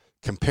actually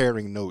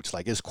comparing notes.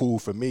 Like it's cool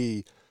for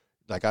me,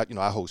 like I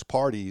host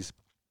parties,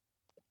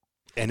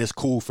 and it's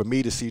cool for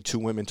me to see two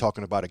women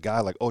talking about a guy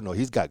like, oh no,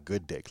 he's got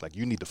good dick. Like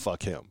you need to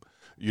fuck him.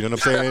 You know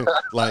what I'm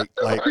saying?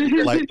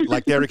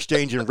 like they're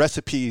exchanging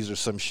recipes or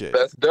some shit.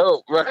 That's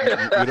dope, right? You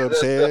know what I'm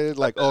saying?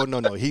 Like, oh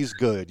no, he's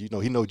good. You know,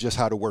 he knows just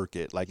how to work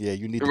it. Like, yeah,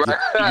 you need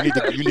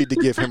to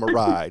give him a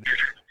ride.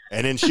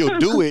 And then she'll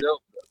do it.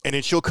 And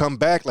then she'll come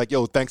back like,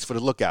 yo, thanks for the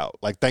lookout.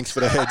 Like, thanks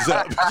for the heads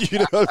up. You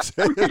know what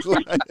I'm saying?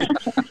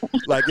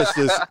 Like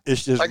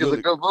it's just like really, it's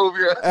a good move,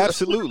 yeah.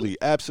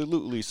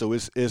 Absolutely. So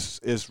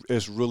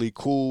it's really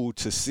cool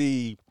to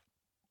see,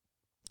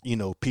 you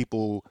know,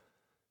 people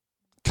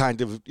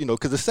kind of, you know,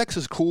 because the sex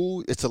is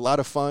cool. It's a lot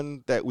of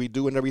fun that we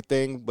do and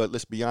everything. But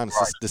let's be honest,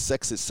 the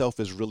sex itself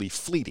is really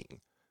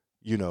fleeting,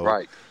 you know.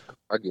 Right.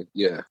 I get,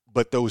 yeah.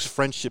 But those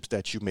friendships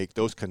that you make,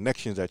 those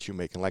connections that you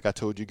make, and like I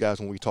told you guys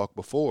when we talked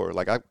before,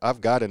 like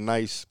I've got a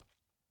nice,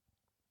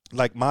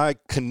 like my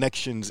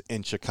connections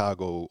in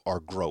Chicago are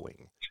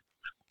growing.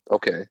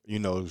 Okay. You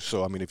know,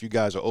 so I mean, if you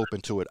guys are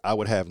open to it, I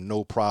would have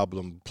no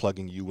problem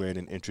plugging you in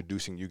and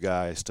introducing you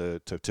guys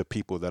to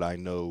people that I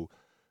know,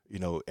 you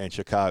know, in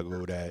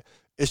Chicago. That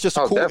it's just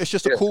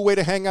a cool way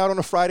to hang out on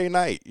a Friday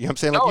night. You know what I'm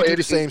saying? Like you do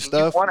the same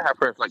stuff. You want to have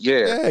friends, like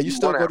you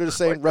still go to the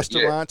same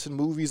restaurants and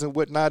movies and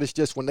whatnot. It's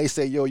just when they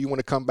say, yo, you want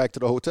to come back to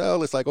the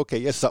hotel, it's like, okay,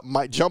 yeah, something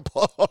might jump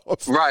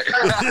off. Right.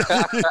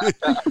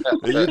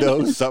 You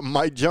know, something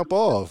might jump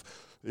off.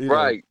 You know?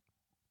 Right.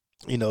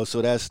 You know,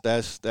 so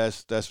that's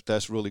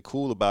really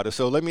cool about it.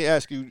 So let me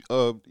ask you,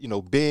 you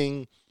know,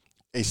 being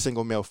a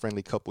single male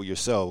friendly couple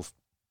yourself,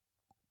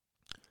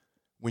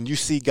 when you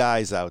see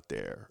guys out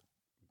there,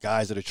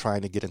 guys that are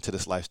trying to get into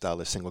this lifestyle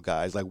as single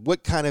guys, like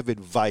what kind of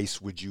advice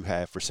would you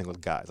have for single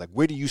guys? Like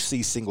where do you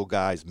see single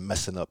guys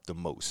messing up the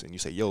most? And you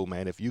say, yo,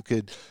 man, if you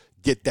could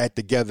get that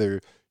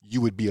together,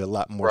 you would be a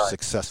lot more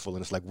successful.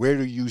 And it's like, where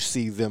do you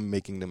see them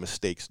making the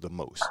mistakes the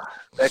most?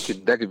 That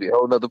could be a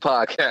whole nother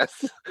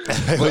podcast.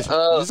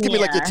 Just give me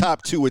like your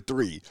top 2 or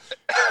 3.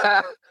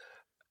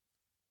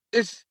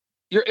 It's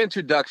your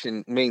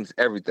introduction means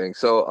everything.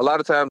 So a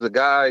lot of times a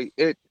guy,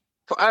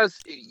 for us,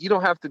 you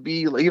don't have to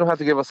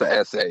give us an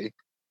essay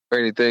or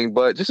anything,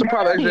 but just a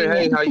proper,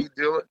 hey, how you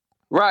doing?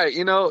 Right.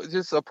 You know,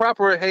 just a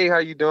proper, hey, how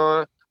you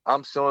doing?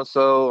 I'm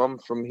so-and-so, I'm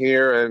from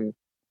here, and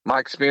my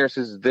experience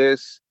is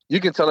this. You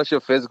can tell us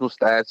your physical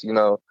stats, you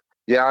know.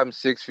 Yeah, I'm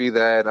 6 feet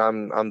that,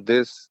 I'm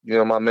this, you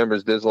know, my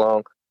member's this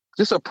long.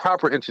 Just a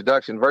proper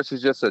introduction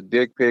versus just a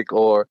dick pic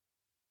or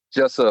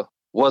just a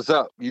what's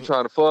up, you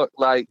trying to fuck?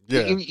 Like,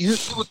 you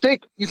would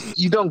think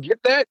you don't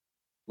get that?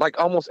 Like,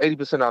 almost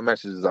 80% of our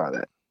messages are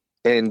that.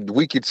 And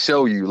we could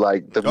show you,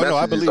 like, the messages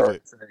I believe are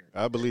it.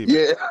 I believe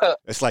it. Yeah.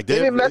 It's like,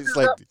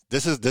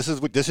 this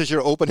is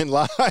your opening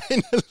line.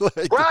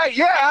 Like, right,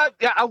 yeah.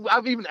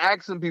 I've even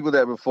asked some people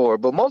that before.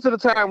 But most of the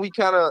time,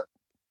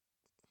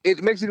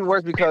 it makes it even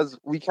worse because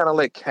we kind of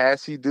let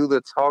Cassie do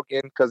the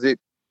talking because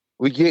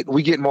we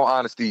get more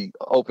honesty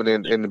open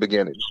in the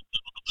beginning.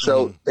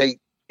 So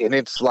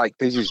it's like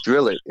they just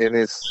drill it,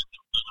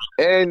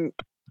 and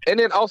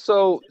then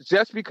also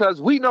just because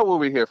we know what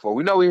we're here for,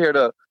 we know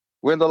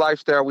we're in the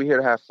lifestyle, we're here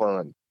to have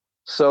fun.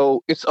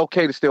 So it's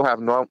okay to still have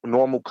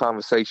normal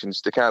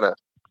conversations to kind of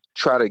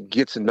try to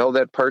get to know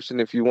that person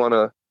if you want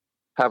to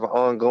have an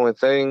ongoing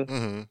thing.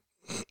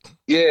 Mm-hmm.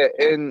 Yeah,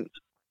 and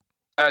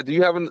Do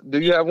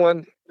you have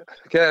one,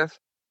 Cass?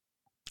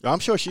 I'm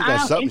sure she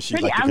got something it's she'd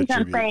pretty. like to I was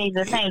gonna contribute.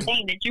 say the same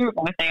thing that you were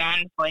gonna say,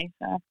 honestly.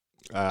 So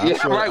I'm Yeah,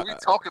 sure, right. We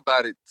talk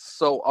about it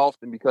so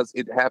often because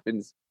it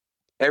happens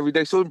every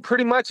day. So it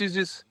pretty much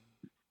is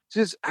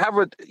just have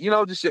a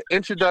just your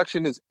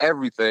introduction is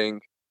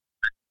everything,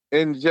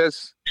 and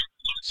just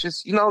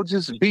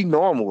just be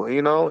normal,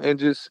 and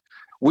just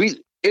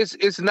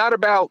it's not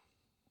about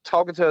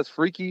talking to us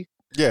freaky,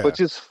 yeah. but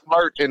just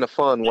flirt in a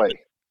fun way.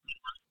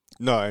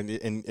 No, and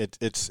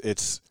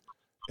it's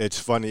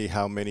funny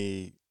how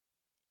many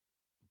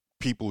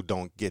people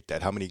don't get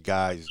that. How many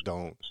guys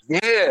don't?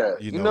 Yeah,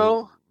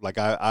 Like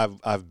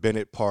I've been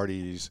at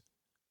parties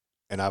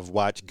and I've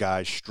watched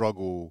guys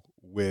struggle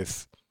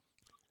with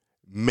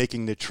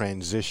making the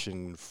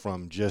transition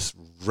from just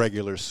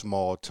regular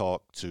small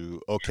talk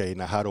to, okay,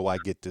 now how do I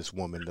get this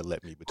woman to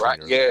let me between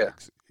right. her Yeah,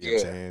 legs? You know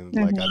what I'm saying?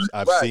 Like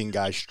I've right. seen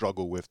guys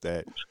struggle with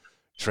that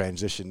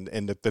transition.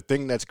 And the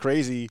thing that's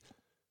crazy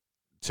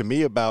to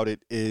me about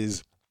it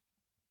is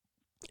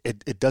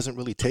it doesn't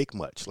really take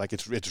much. Like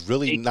it's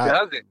really It not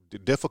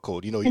doesn't.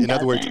 difficult. it In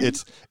other words,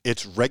 doesn't.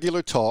 it's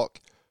regular talk,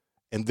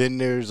 and then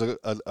there's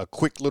a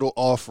quick little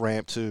off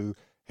ramp to,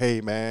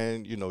 hey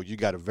man, you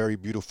got a very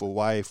beautiful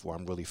wife, or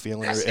I'm really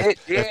feeling her. That's it.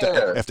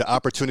 Yeah. If the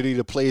opportunity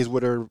to play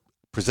with her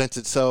presents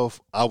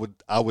itself, I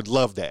would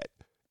love that.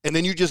 And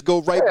then you just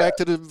go right back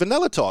to the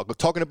vanilla talk of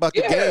talking about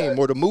the game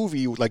or the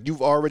movie. Like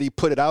you've already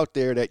put it out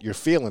there that you're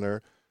feeling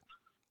her,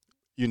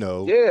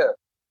 Yeah.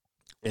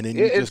 and then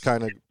you just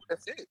kind of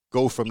That's it.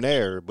 go from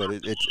there.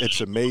 But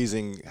it's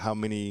amazing how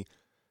many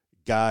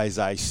guys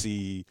I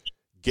see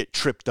get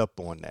tripped up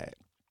on that.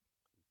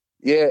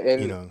 Yeah,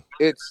 and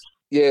it's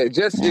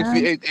just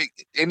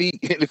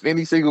if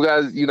any single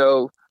guys, need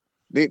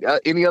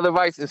any other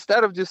advice,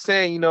 instead of just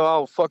saying,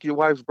 I'll fuck your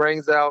wife's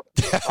brains out,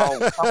 I'll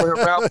cover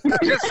her mouth,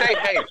 just say,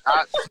 hey,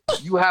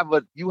 you have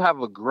a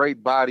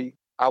great body.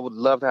 I would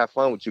love to have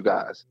fun with you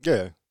guys.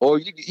 Yeah. Or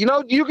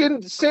you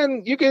can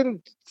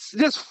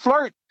just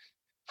flirt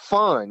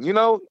fun.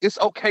 It's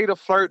okay to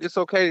flirt. It's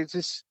okay to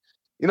just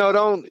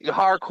don't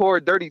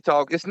hardcore dirty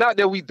talk. It's not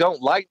that we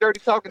don't like dirty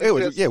talking.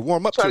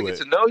 Warm up to it. Get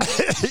to know you.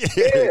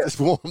 Just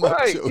warm up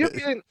to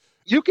it.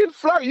 You can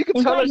flirt. You can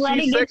it's tell like us let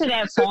she's it get sexy. to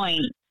that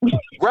point.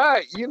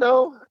 Right,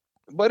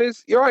 but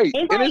you're right. It's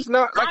and like, it's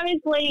not like,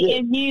 obviously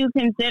if you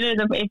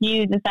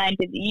decide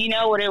to,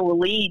 what it will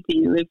lead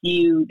to if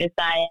you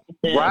decide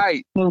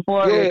to move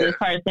forward with this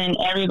person.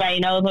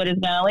 Everybody knows what it's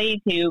going to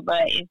lead to,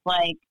 but it's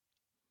like,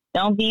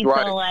 don't be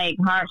so like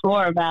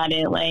hardcore about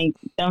it. Like,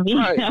 don't be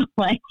like.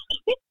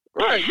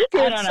 Right, you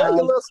can say your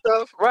little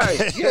stuff.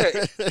 Right,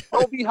 yeah.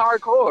 Don't be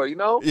hardcore.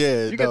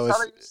 Yeah, you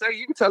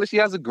can tell her she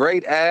has a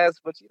great ass,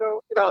 but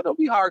don't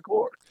be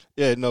hardcore.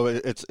 Yeah, no,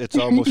 it's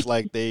almost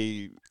like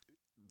they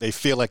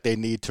feel like they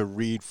need to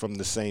read from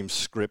the same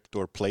script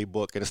or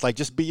playbook, and it's like,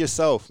 just be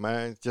yourself,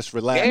 man. Just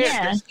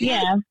relax.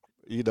 Yeah.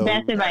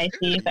 That's advice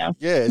to yourself.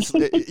 Yeah,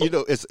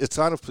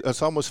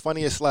 it's almost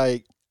funny. It's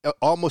like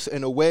almost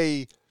in a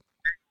way,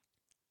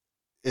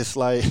 it's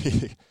like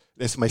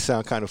this may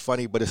sound kind of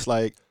funny, but it's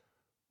like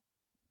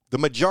the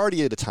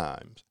majority of the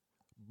times,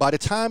 by the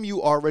time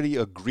you already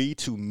agree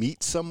to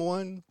meet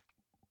someone,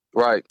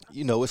 right?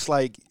 It's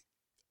like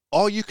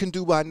all you can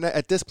do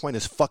at this point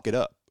is fuck it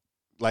up.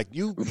 Like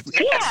you,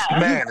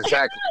 man,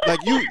 exactly.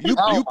 Like you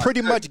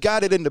pretty much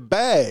got it in the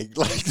bag.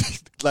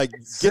 Like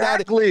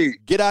exactly.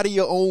 Get out of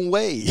your own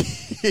way.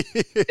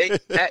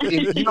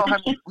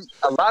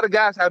 A lot of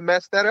guys have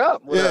messed that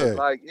up. With us.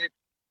 Like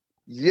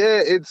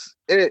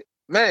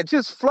man,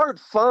 just flirt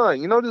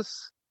fun.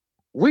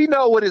 We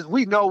know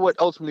what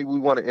ultimately we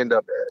want to end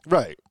up at.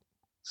 Right.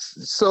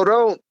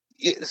 So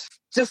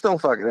just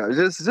don't fuck it up.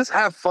 Just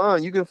have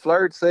fun. You can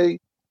flirt, say,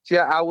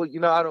 yeah, I would,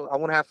 I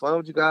want to have fun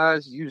with you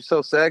guys. You're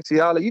so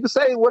sexy. All that. You can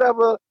say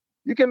whatever.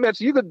 You can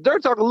mention, you can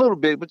dirty talk a little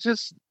bit, but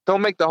just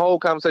don't make the whole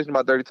conversation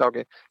about dirty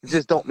talking.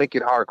 Just don't make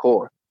it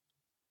hardcore.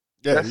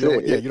 Yeah,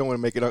 you don't want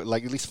to make it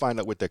like, at least find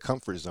out what their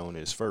comfort zone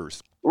is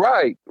first.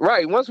 Right.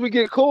 Once we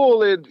get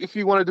cool, and if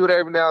you want to do it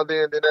every now and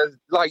then that's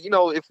like,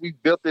 if we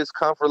built this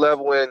comfort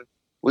level and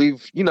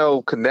we've,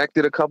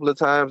 connected a couple of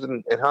times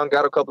and hung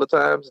out a couple of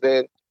times,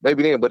 then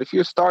maybe then. But if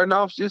you're starting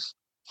off, just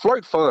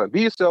flirt fun.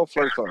 Be yourself,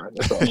 flirt fun.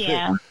 That's all.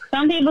 Yeah.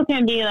 Some people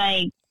can be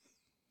like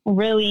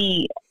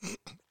really,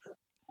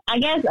 I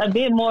guess, a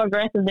bit more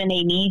aggressive than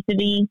they need to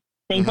be.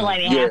 They feel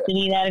like they have to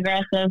be that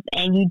aggressive,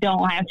 and you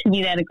don't have to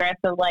be that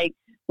aggressive. Like,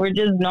 we're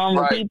just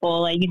normal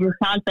people. Like, you just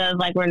talk to us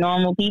like we're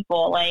normal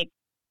people. Like,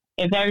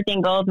 if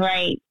everything goes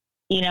right,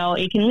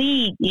 it can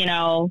lead,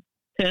 to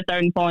a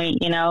certain point,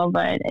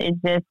 but it's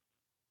just,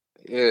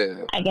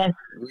 I guess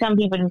some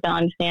people just don't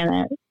understand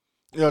that.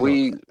 Yeah,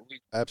 we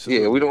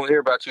absolutely. Yeah, we don't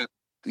hear about you.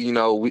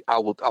 I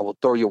will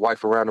throw your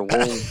wife around the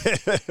room,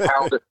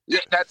 pound her. Yeah,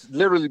 that's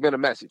literally been a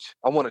message.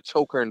 I want to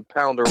choke her and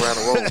pound her around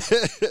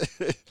the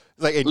room.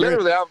 Like,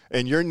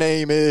 and your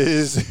name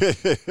is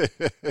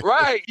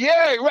right.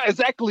 Yeah, right.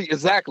 Exactly.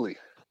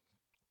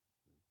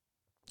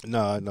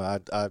 No,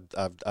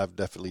 I've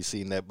definitely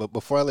seen that. But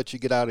before I let you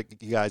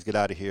guys get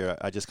out of here,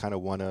 I just kind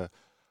of want to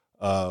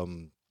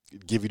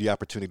give you the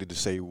opportunity to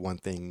say one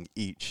thing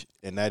each,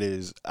 and that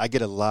is, I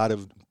get a lot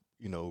of,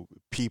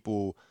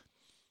 people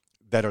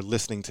that are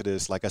listening to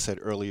this, like I said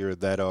earlier,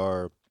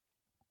 they're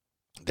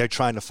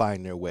trying to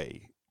find their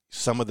way.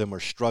 Some of them are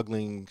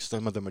struggling.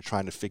 Some of them are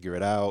trying to figure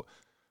it out,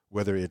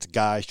 whether it's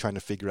guys trying to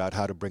figure out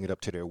how to bring it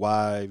up to their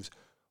wives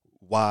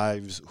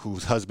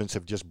whose husbands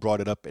have just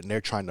brought it up and they're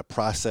trying to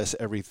process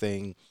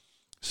everything.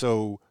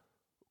 So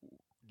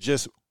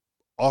just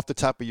off the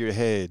top of your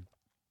head,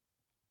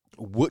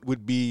 what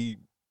would be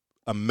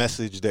a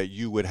message that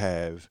you would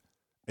have?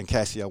 And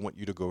Cassie, I want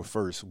you to go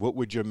first. What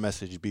would your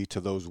message be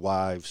to those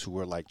wives who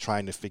are like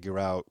trying to figure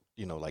out,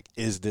 like,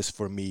 is this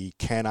for me?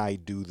 Can I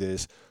do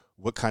this?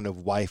 What kind of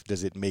wife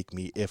does it make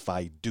me if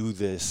I do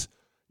this?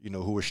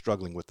 Who are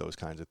struggling with those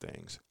kinds of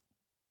things.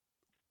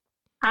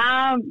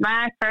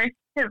 My first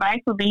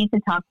advice would be to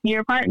talk to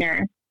your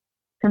partner,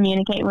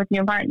 communicate with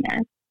your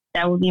partner.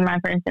 That would be my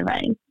first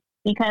advice.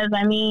 Because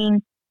I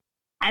mean,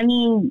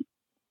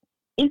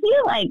 if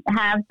you like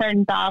have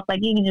certain thoughts, like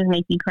it can just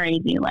make you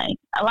crazy. Like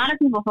a lot of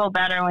people feel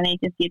better when they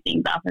just get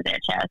things off of their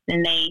chest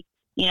and they,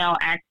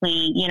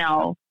 actually,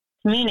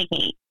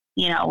 communicate,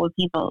 with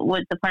people,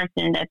 with the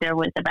person that they're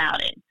with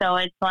about it. So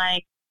it's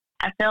like,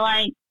 I feel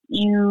like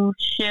you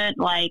should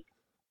like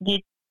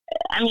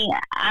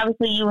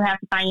obviously you have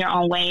to find your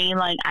own way.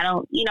 Like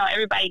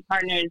everybody's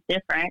partner is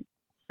different.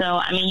 So,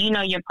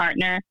 your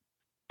partner,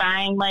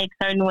 find like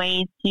certain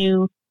ways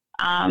to,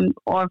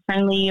 or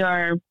friendly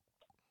or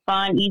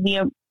fun,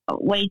 easier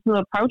way to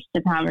approach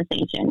the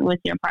conversation with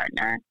your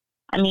partner.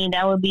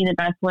 That would be the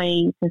best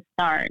way to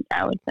start,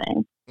 I would say.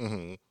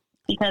 Mm-hmm.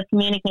 Because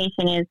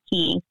communication is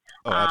key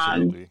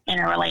in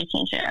a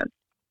relationship.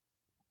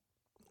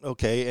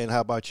 Okay, and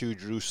how about you,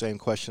 Drew? Same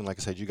question. Like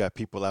I said, you got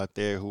people out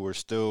there who are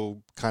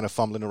still kind of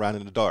fumbling around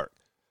in the dark.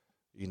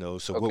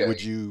 So what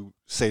would you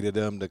say to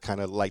them to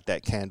kind of light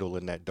that candle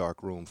in that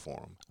dark room for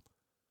them?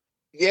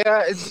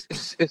 Yeah,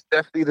 it's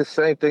definitely the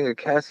same thing as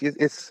Cassie.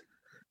 It's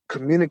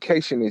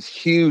communication is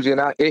huge,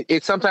 and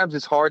it sometimes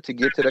it's hard to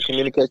get to the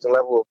communication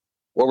level of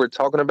what we're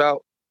talking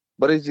about.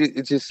 But it's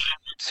just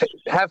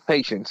have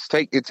patience.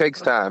 It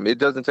takes time. It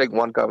doesn't take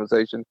one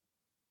conversation.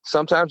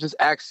 Sometimes just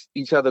ask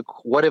each other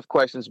what if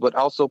questions, but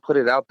also put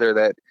it out there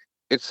that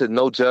it's a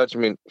no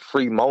judgment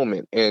free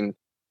moment. And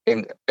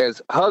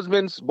as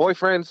husbands,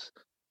 boyfriends,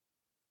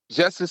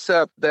 just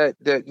accept that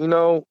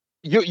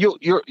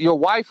your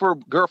wife or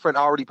girlfriend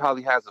already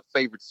probably has a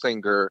favorite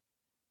singer,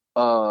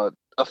 a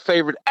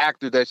favorite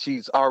actor that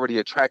she's already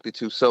attracted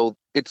to. So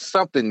it's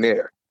something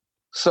there.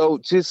 So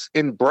just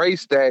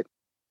embrace that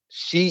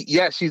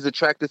she's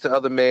attracted to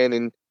other men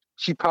and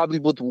she probably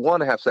would want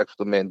to have sex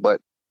with men,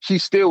 but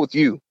she's still with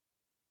you.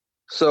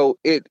 So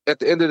at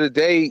the end of the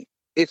day,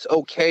 it's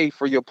okay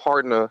for your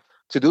partner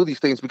to do these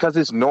things because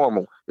it's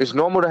normal. It's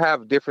normal to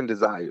have different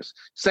desires.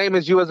 Same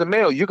as you as a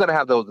male, you're going to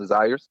have those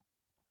desires.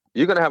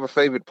 You're going to have a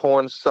favorite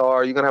porn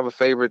star. You're going to have a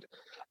favorite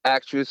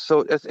actress.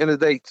 So at the end of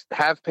the day,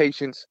 have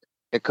patience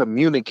and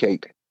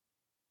communicate.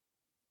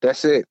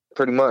 That's it,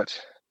 pretty much.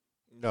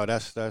 No,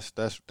 that's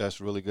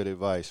really good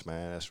advice,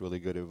 man. That's really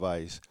good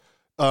advice.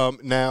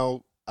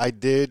 Now, I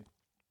did,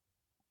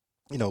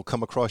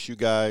 come across you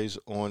guys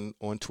on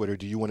Twitter.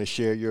 Do you want to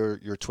share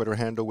your Twitter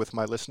handle with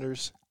my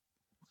listeners?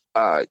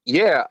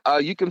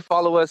 You can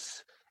follow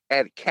us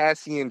at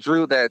Cassie and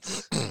Drew.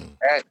 That's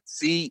at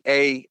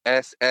CassieNDrew.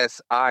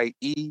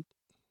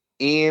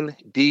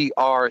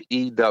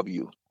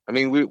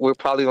 We're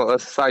probably on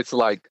sites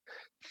like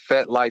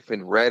FetLife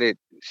and Reddit,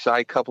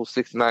 Shy Couple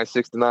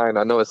 6969.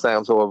 I know it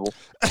sounds horrible,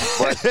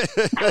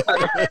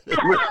 but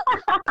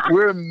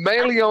we're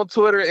mainly on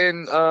Twitter,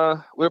 and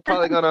we're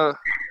probably gonna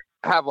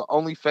have an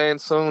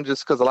OnlyFans soon,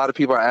 just because a lot of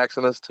people are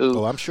asking us to.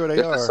 Oh, I'm sure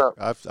they are.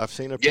 I've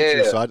seen a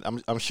picture, so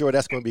I'm sure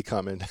that's going to be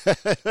coming.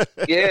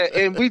 Yeah,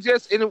 and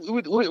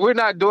we're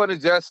not doing it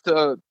just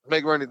to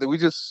make money.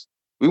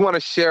 We want to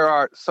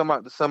share some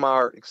of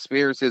our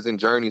experiences and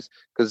journeys,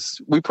 because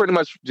we pretty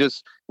much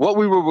just what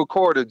we will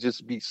record will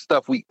just be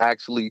stuff we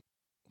actually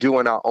do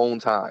in our own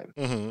time.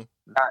 Mm-hmm.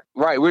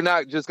 We're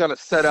not just gonna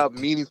set up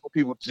meetings for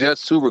people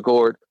just to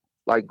record.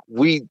 Like a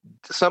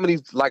lot of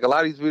these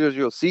videos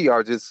you'll see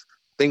are just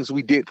things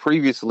we did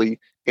previously,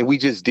 and we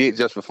just did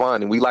just for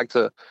fun. And we like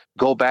to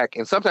go back,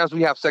 and sometimes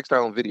we have sex our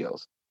own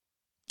videos.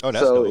 Oh,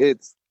 that's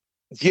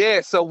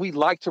dope. So we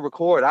like to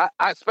record. I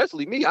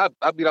especially me. I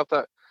beat off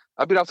her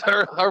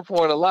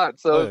porn a lot.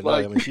 So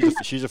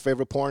she's a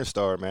favorite porn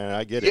star, man.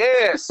 I get it.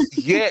 Yes,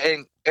 yeah,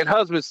 and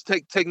husbands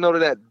take note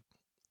of that.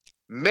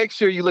 Make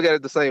sure you look at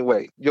it the same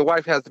way. Your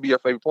wife has to be your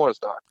favorite porn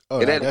star. Oh,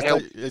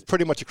 it's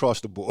pretty much across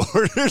the board.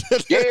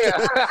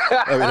 Yeah.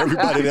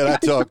 Everybody that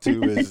I talk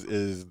to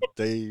is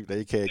they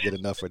can't get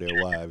enough of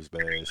their wives,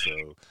 man.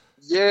 So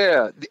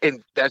yeah,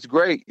 and that's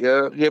great.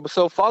 Yeah. But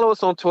so follow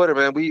us on Twitter,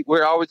 man.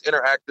 We're always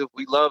interactive.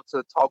 We love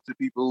to talk to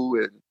people,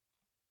 and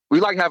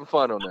we like having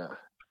fun on there.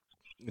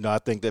 I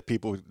think that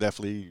people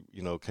definitely,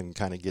 can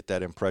kind of get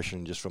that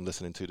impression just from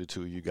listening to the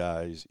two of you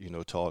guys,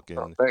 talk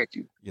and, thank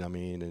you.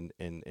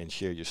 And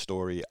share your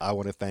story. I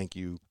want to thank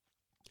you.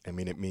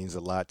 It means a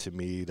lot to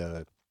me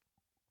to,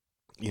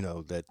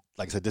 that,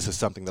 like I said, this is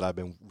something that I've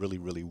been really,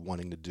 really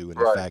wanting to do. And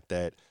Right. the fact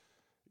that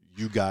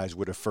you guys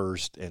were the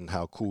first, and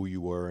how cool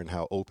you were and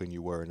how open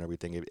you were and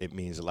everything, it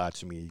means a lot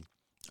to me.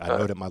 I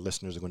know that my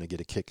listeners are going to get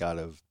a kick out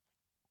of,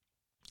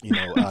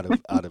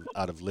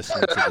 out of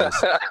listening to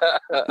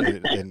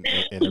this and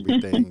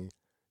everything,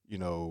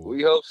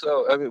 We hope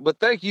so. I mean, but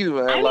thank you,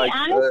 man. I mean, like,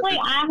 honestly,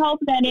 I hope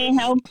that it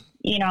helps,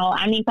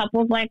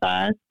 couples like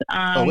us.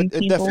 it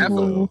People definitely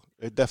who, will.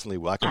 It definitely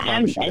will. I can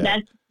promise you that.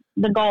 that's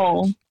the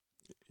goal.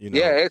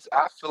 Yeah,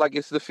 I feel like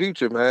it's the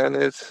future, man.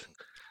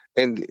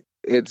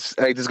 Hey,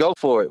 just go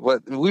for it.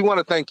 But we want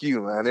to thank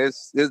you, man.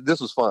 This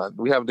was fun.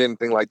 We haven't done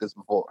anything like this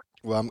before.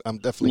 Well, I'm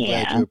definitely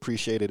glad you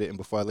appreciated it. And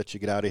before I let you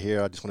get out of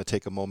here, I just want to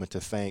take a moment to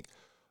thank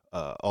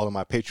all of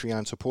my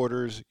Patreon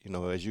supporters.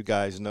 As you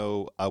guys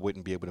know, I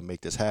wouldn't be able to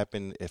make this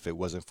happen if it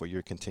wasn't for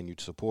your continued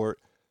support.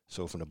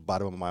 So from the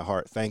bottom of my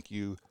heart, thank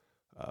you.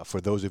 For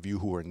those of you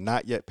who are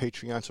not yet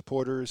Patreon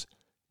supporters,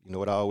 you know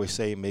what I always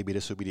say, maybe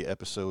this will be the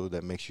episode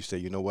that makes you say,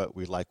 you know what,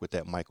 we like what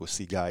that Michael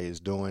C. guy is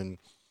doing.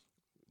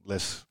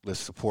 Let's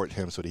support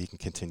him so that he can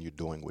continue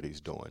doing what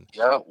he's doing.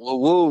 Yeah,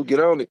 we'll get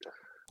on it.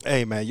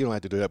 Hey, man, you don't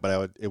have to do that,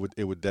 but it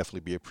would definitely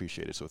be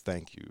appreciated. So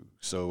thank you.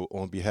 So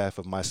on behalf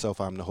of myself,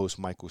 I'm the host,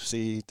 Michael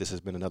C. This has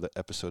been another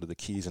episode of the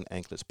Keys and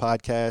Anklets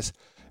podcast,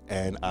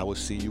 and I will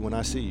see you when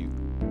I see you.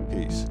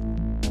 Peace.